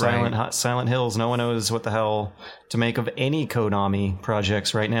that's right. Silent Hills. No one knows what the hell to make of any Konami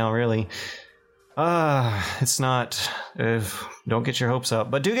projects right now, really. It's not. Don't get your hopes up,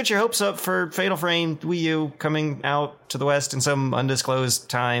 but do get your hopes up for Fatal Frame Wii U coming out to the West in some undisclosed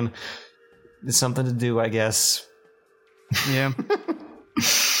time. It's something to do, I guess. Yeah.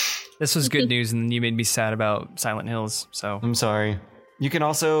 This was good news, and then you made me sad about Silent Hills. So I'm sorry. You can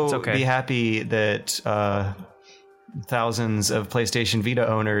also It's okay. be happy that thousands of PlayStation Vita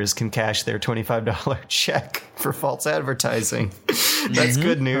owners can cash their $25 check for false advertising. That's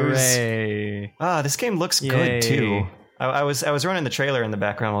good news. hooray! This game looks Yay. good too. I was running the trailer in the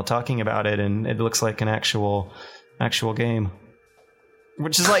background while talking about it, and it looks like an actual game,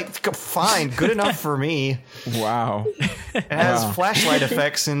 which is like fine, good enough for me. Wow. It has flashlight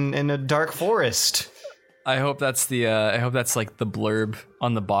effects in a dark forest. I hope that's like the blurb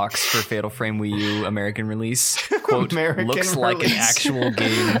on the box for Fatal Frame Wii U American release. Quote, American looks like an release. actual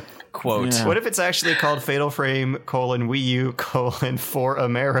game. Quote. Yeah. What if it's actually called Fatal Frame: Wii U: for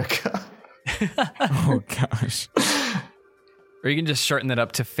America? Oh gosh. Or you can just shorten that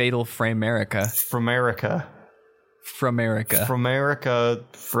up to Fatal Frame America. From America. From America. From America.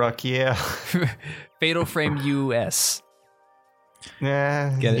 Fruck yeah. Fatal Frame US.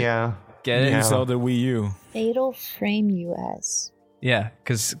 Yeah. Get it? Yeah. Get it? Yeah. Zelda Wii U. Fatal Frame US. Yeah,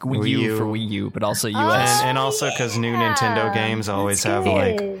 because Wii Wii U U. for Wii U, but also US. And also because new yeah. Nintendo games always That's have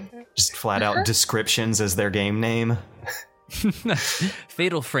like good. just flat out descriptions as their game name.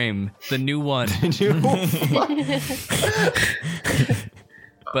 Fatal Frame, the new one.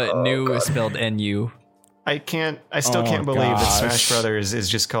 But new is spelled N-U. I still Oh, can't believe that gosh. Smash Brothers is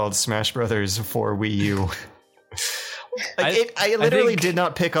just called Smash Brothers for Wii U. I literally think- did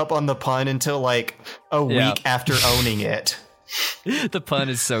not pick up on the pun until like a Yeah. week after owning it. The pun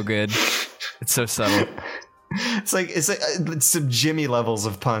is so good. It's so subtle. It's some Jimmy levels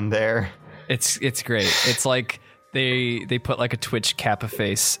of pun there. It's great. It's like they put like a Twitch Kappa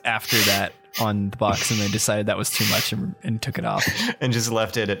face after that on the box, and they decided that was too much and took it off. And just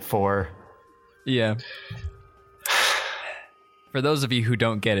left it at 4. Yeah. For those of you who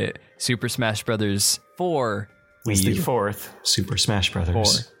don't get it, Super Smash Brothers 4 It's Wii the U. 4th Super Smash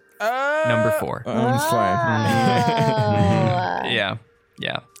Brothers. 4. Number 4. It's fine. Yeah.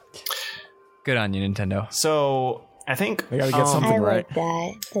 Good on you, Nintendo. So I think They gotta get something I right. like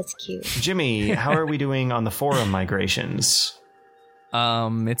that. That's cute. Jimmy, how are we doing on the forum migrations?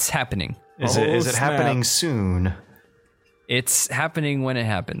 It's happening. Is it happening soon? It's happening when it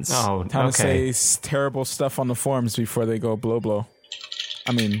happens. Oh, Time to say terrible stuff on the forums before they go blow.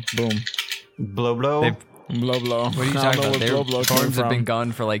 I mean, boom. Blow. Blow. What are you talking about? Their forums have been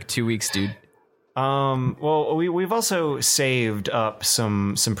gone for like 2 weeks, dude. Well, we've also saved up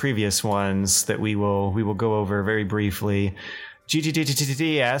some previous ones that we will go over very briefly.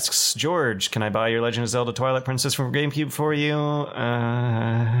 GTTTT asks, George, can I buy your Legend of Zelda Twilight Princess from GameCube for you?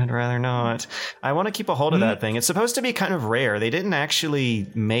 I'd rather not. I want to keep a hold of that thing. It's supposed to be kind of rare. They didn't actually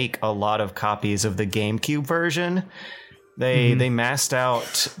make a lot of copies of the GameCube version. They massed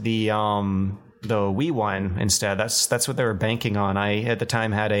out the Wii one instead. That's what they were banking on. I at the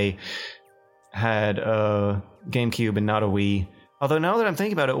time had a GameCube and not a Wii. Although now that I'm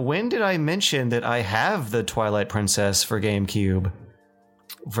thinking about it, when did I mention that I have the Twilight Princess for GameCube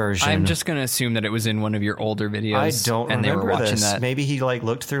version? I'm just going to assume that it was in one of your older videos. I don't remember they were watching this. That. Maybe he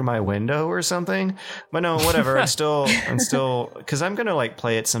looked through my window or something. But no, whatever. I'm still because I'm going to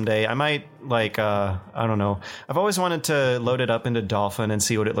play it someday. I might I don't know. I've always wanted to load it up into Dolphin and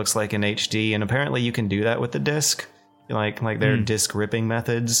see what it looks like in HD. And apparently you can do that with the disc, like their disc ripping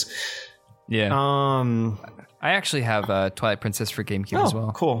methods. Yeah. I actually have Twilight Princess for GameCube as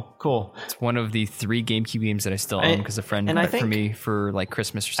well. Cool. It's one of the 3 GameCube games that I still own because a friend got it for me for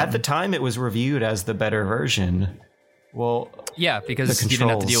Christmas or something. At the time, it was reviewed as the better version. Well, yeah, because you didn't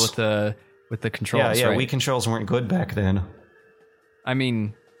have to deal with the controls. Yeah, right? Wii controls weren't good back then. I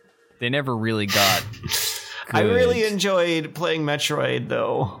mean, they never really got good. I really enjoyed playing Metroid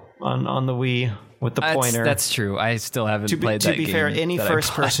though on the Wii. With the pointer. That's true. I still haven't played that game. To be fair, any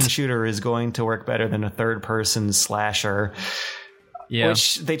first-person shooter is going to work better than a third-person slasher. Yeah.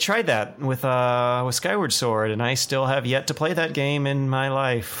 Which they tried that with Skyward Sword, and I still have yet to play that game in my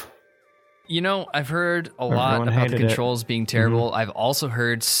life. You know, I've heard a lot about the controls being terrible. Mm-hmm. I've also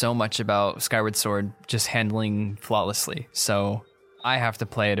heard so much about Skyward Sword just handling flawlessly. So I have to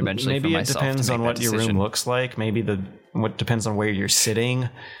play it eventually for myself. Maybe it depends on what your room looks like. Maybe what depends on where you're sitting.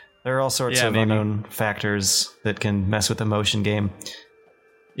 There are all sorts of unknown factors that can mess with the motion game.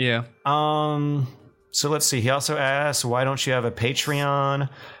 Yeah. So let's see. He also asked, why don't you have a Patreon?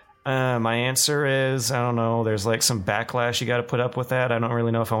 My answer is, I don't know. There's some backlash you got to put up with that. I don't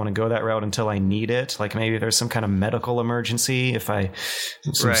really know if I want to go that route until I need it. Maybe there's some kind of medical emergency,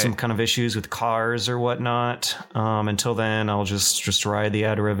 some kind of issues with cars or whatnot. Until then, I'll just ride the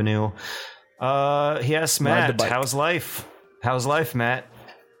ad revenue. He asked Matt, how's life? How's life, Matt?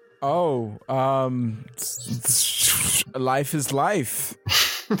 Oh, life is life.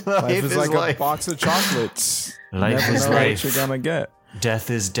 Life is like a box of chocolates. Life is life. What you're gonna get.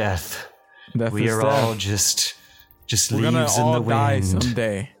 Death is death. We are all just leaves in the wind. We're gonna all die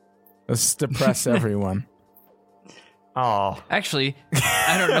someday. Let's depress everyone. Oh, actually,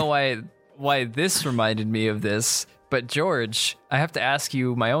 I don't know why this reminded me of this, but George, I have to ask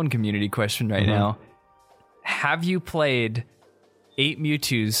you my own community question right now. Have you played 8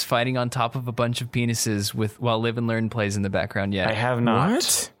 Mewtwo's fighting on top of a bunch of penises while Live and Learn plays in the background yet? I have not.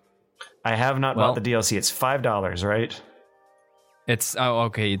 What? I have not bought the DLC. It's $5, right?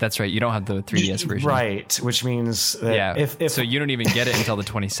 Okay, that's right. You don't have the 3DS version, right? Which means that if so, you don't even get it until the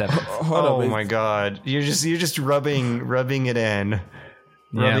 27th. Oh my god, you're just rubbing it in,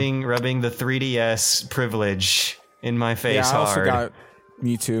 rubbing the 3DS privilege in my face hard. I also got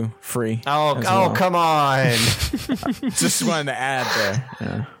Mewtwo free. Oh, come on! Just wanted to add there.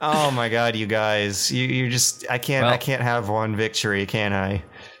 Yeah. Oh my god, you guys, you just I can't have one victory, can I?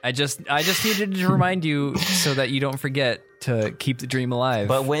 I just needed to remind you so that you don't forget to keep the dream alive.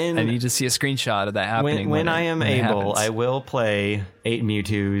 But I need to see a screenshot of that happening. When I am able, I will play 8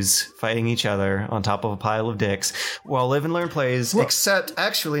 Mewtwo's fighting each other on top of a pile of dicks while Live and Learn plays. Except,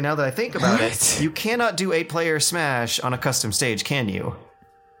 actually, now that I think about it, you cannot do 8-player Smash on a custom stage, can you?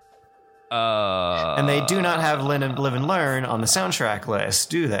 And they do not have Live and Learn on the soundtrack list,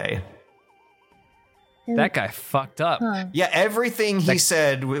 do they? That guy fucked up. Huh. Yeah, everything he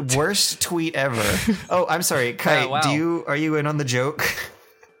said, worst tweet ever. Oh, I'm sorry, Kite. Wow. Are you in on the joke?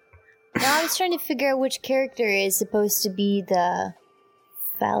 No, I was trying to figure out which character is supposed to be the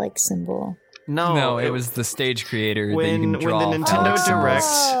phallic symbol. No, it was the stage creator that you can draw. When the Nintendo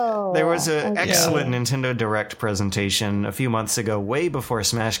Direct, there was an excellent Nintendo Direct presentation a few months ago, way before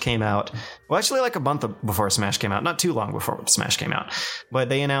Smash came out. Well, actually like a month before Smash came out, not too long before Smash came out. But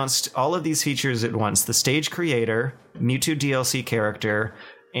they announced all of these features at once. The stage creator, Mewtwo DLC character,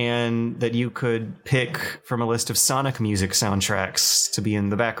 and that you could pick from a list of Sonic music soundtracks to be in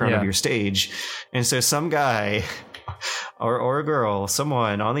the background of your stage. And so some guy or a girl,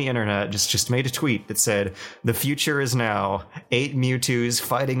 someone on the internet just made a tweet that said, "The future is now. 8 Mewtwo's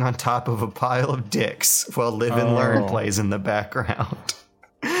fighting on top of a pile of dicks while Live and Learn plays in the background."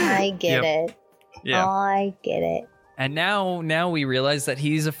 I get it. Yeah. I get it. And now we realize that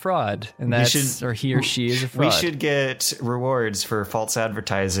he's a fraud, and or he or she is a fraud. We should get rewards for false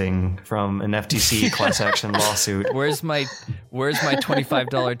advertising from an FTC class action lawsuit. Where's my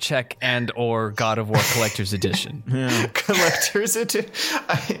 $25 check and or God of War Collector's Edition? Yeah. Collector's Edition.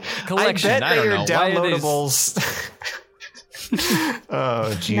 Collection. I bet I they don't are know. downloadables.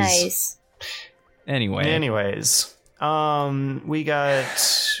 Oh, jeez. Nice. Anyways. We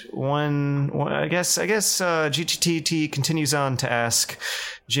got one I guess GTT continues on to ask,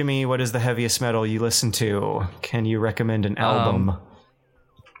 Jimmy, what is the heaviest metal you listen to? Can you recommend an album?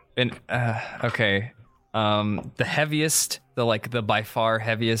 Okay. The heaviest, the by far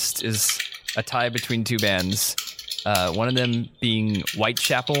heaviest is a tie between two bands. One of them being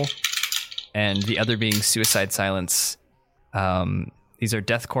Whitechapel and the other being Suicide Silence. These are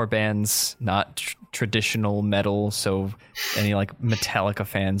deathcore bands, not traditional metal, so any Metallica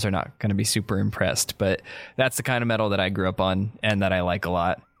fans are not going to be super impressed. But that's the kind of metal that I grew up on and that I like a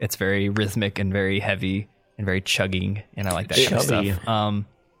lot. It's very rhythmic and very heavy and very chugging, and I like that kind of stuff.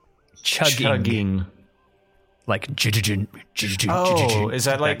 Chugging. Like oh, is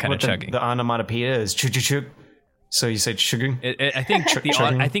that like what the onomatopoeia is? Chug. So you say chugging? I think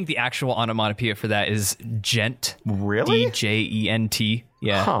I think the actual onomatopoeia for that is gent. Really? DJENT.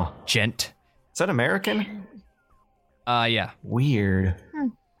 Yeah. Huh. Gent. Is that American? Yeah. Weird.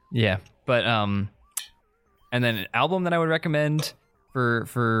 Yeah, but and then an album that I would recommend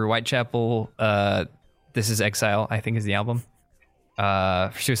for Whitechapel, This Is Exile, I think is the album.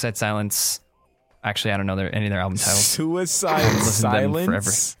 For Suicide Silence, actually I don't know any of their album titles. Suicide Silence.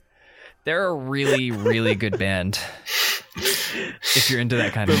 Forever. They're a really, really good band. If you're into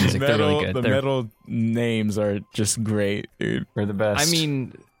that kind of music, they're really good. The metal names are just great, dude. They're the best. I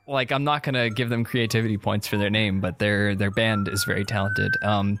mean, I'm not gonna give them creativity points for their name, but their band is very talented.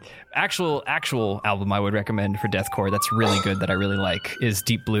 Actual album I would recommend for deathcore that's really good that I really like is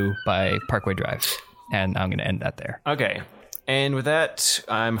Deep Blue by Parkway Drive, and I'm gonna end that there. Okay. And with that,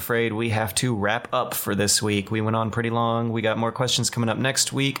 I'm afraid we have to wrap up for this week. We went on pretty long. We got more questions coming up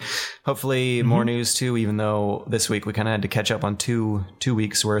next week. Hopefully more news too, even though this week we kind of had to catch up on two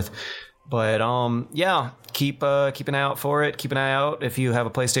weeks worth. But yeah, keep an eye out for it. Keep an eye out if you have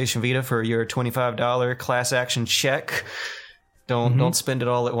a PlayStation Vita for your $25 class action check. Don't spend it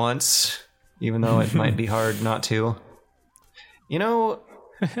all at once, even though it might be hard not to. You know,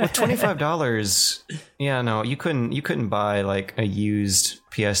 with $25, yeah, no, you couldn't buy like a used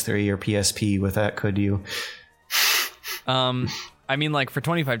PS3 or PSP with that, could you? I mean, for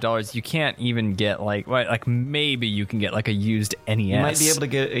 $25, you can't even get maybe you can get a used NES. You might be able to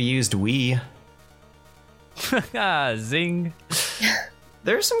get a used Wii. Zing.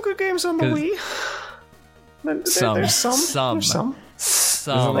 There's some good games on the Wii. There's some. There's some.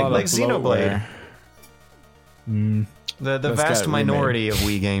 Like Xenoblade. The vast minority of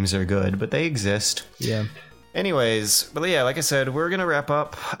Wii games are good, but they exist. Yeah. Anyways, but yeah, like I said, we're gonna wrap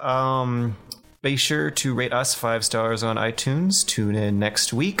up. Be sure to rate us 5 stars on iTunes. Tune in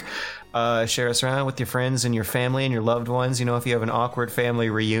next week. Share us around with your friends and your family and your loved ones. You know, if you have an awkward family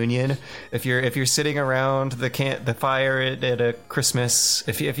reunion, if you're sitting around the fire at a Christmas,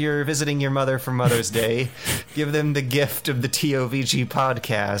 if you're visiting your mother for Mother's Day, give them the gift of the TOVG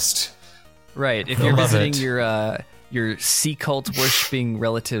podcast. Right. If you're visiting your sea cult worshipping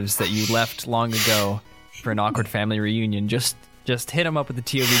relatives that you left long ago for an awkward family reunion, just hit them up with the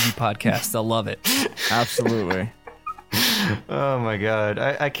TOVG podcast. They'll love it. Absolutely. Oh my god,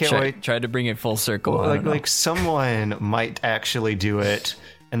 I can't wait. Try to bring it full circle. Like someone might actually do it,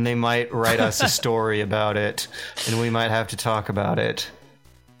 and they might write us a story about it, and we might have to talk about it.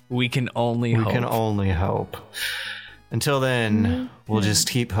 We can only hope. Until then, we'll just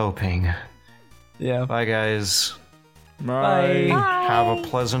keep hoping. Yeah. Bye, guys. Bye. Bye. Have a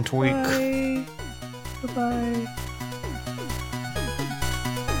pleasant week. Bye. Bye-bye.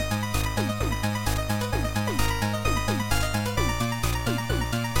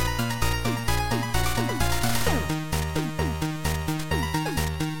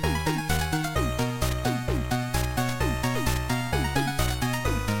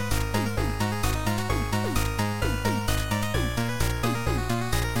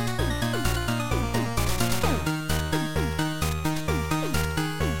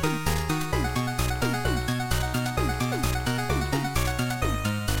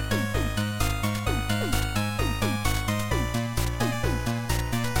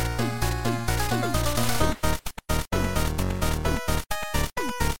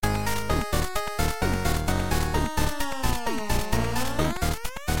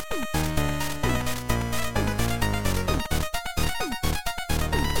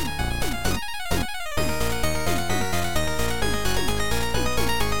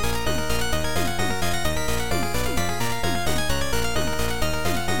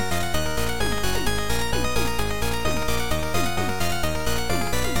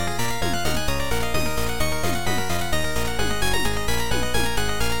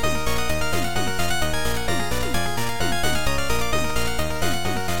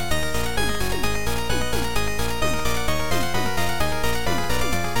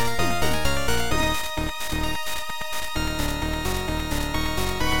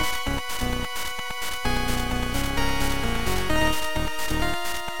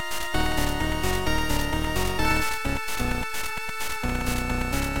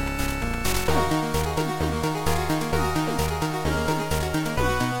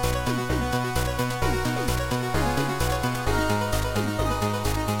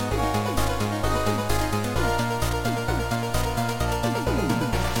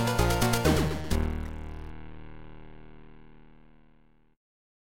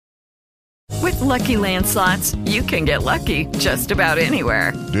 Lucky Land Slots, you can get lucky just about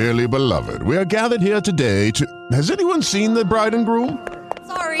anywhere. Dearly beloved, we are gathered here today to... Has anyone seen the bride and groom?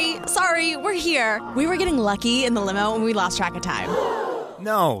 Sorry, we're here. We were getting lucky in the limo and we lost track of time.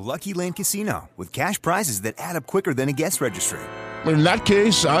 No, Lucky Land Casino, with cash prizes that add up quicker than a guest registry. In that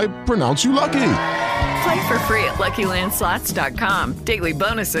case, I pronounce you lucky. Play for free at LuckyLandSlots.com. Daily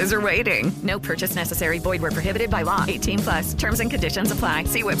bonuses are waiting. No purchase necessary. Void where prohibited by law. 18+. Terms and conditions apply.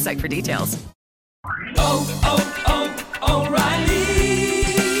 See website for details. O'Reilly.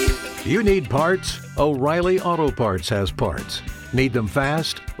 You need parts? O'Reilly Auto Parts has parts. Need them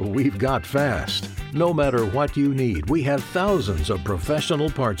fast? We've got fast. No matter what you need, we have thousands of professional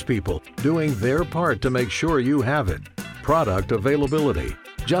parts people doing their part to make sure you have it. Product availability.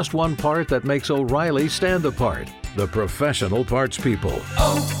 Just one part that makes O'Reilly stand apart. The professional parts people.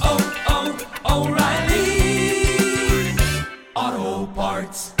 O'Reilly Auto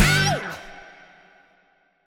Parts.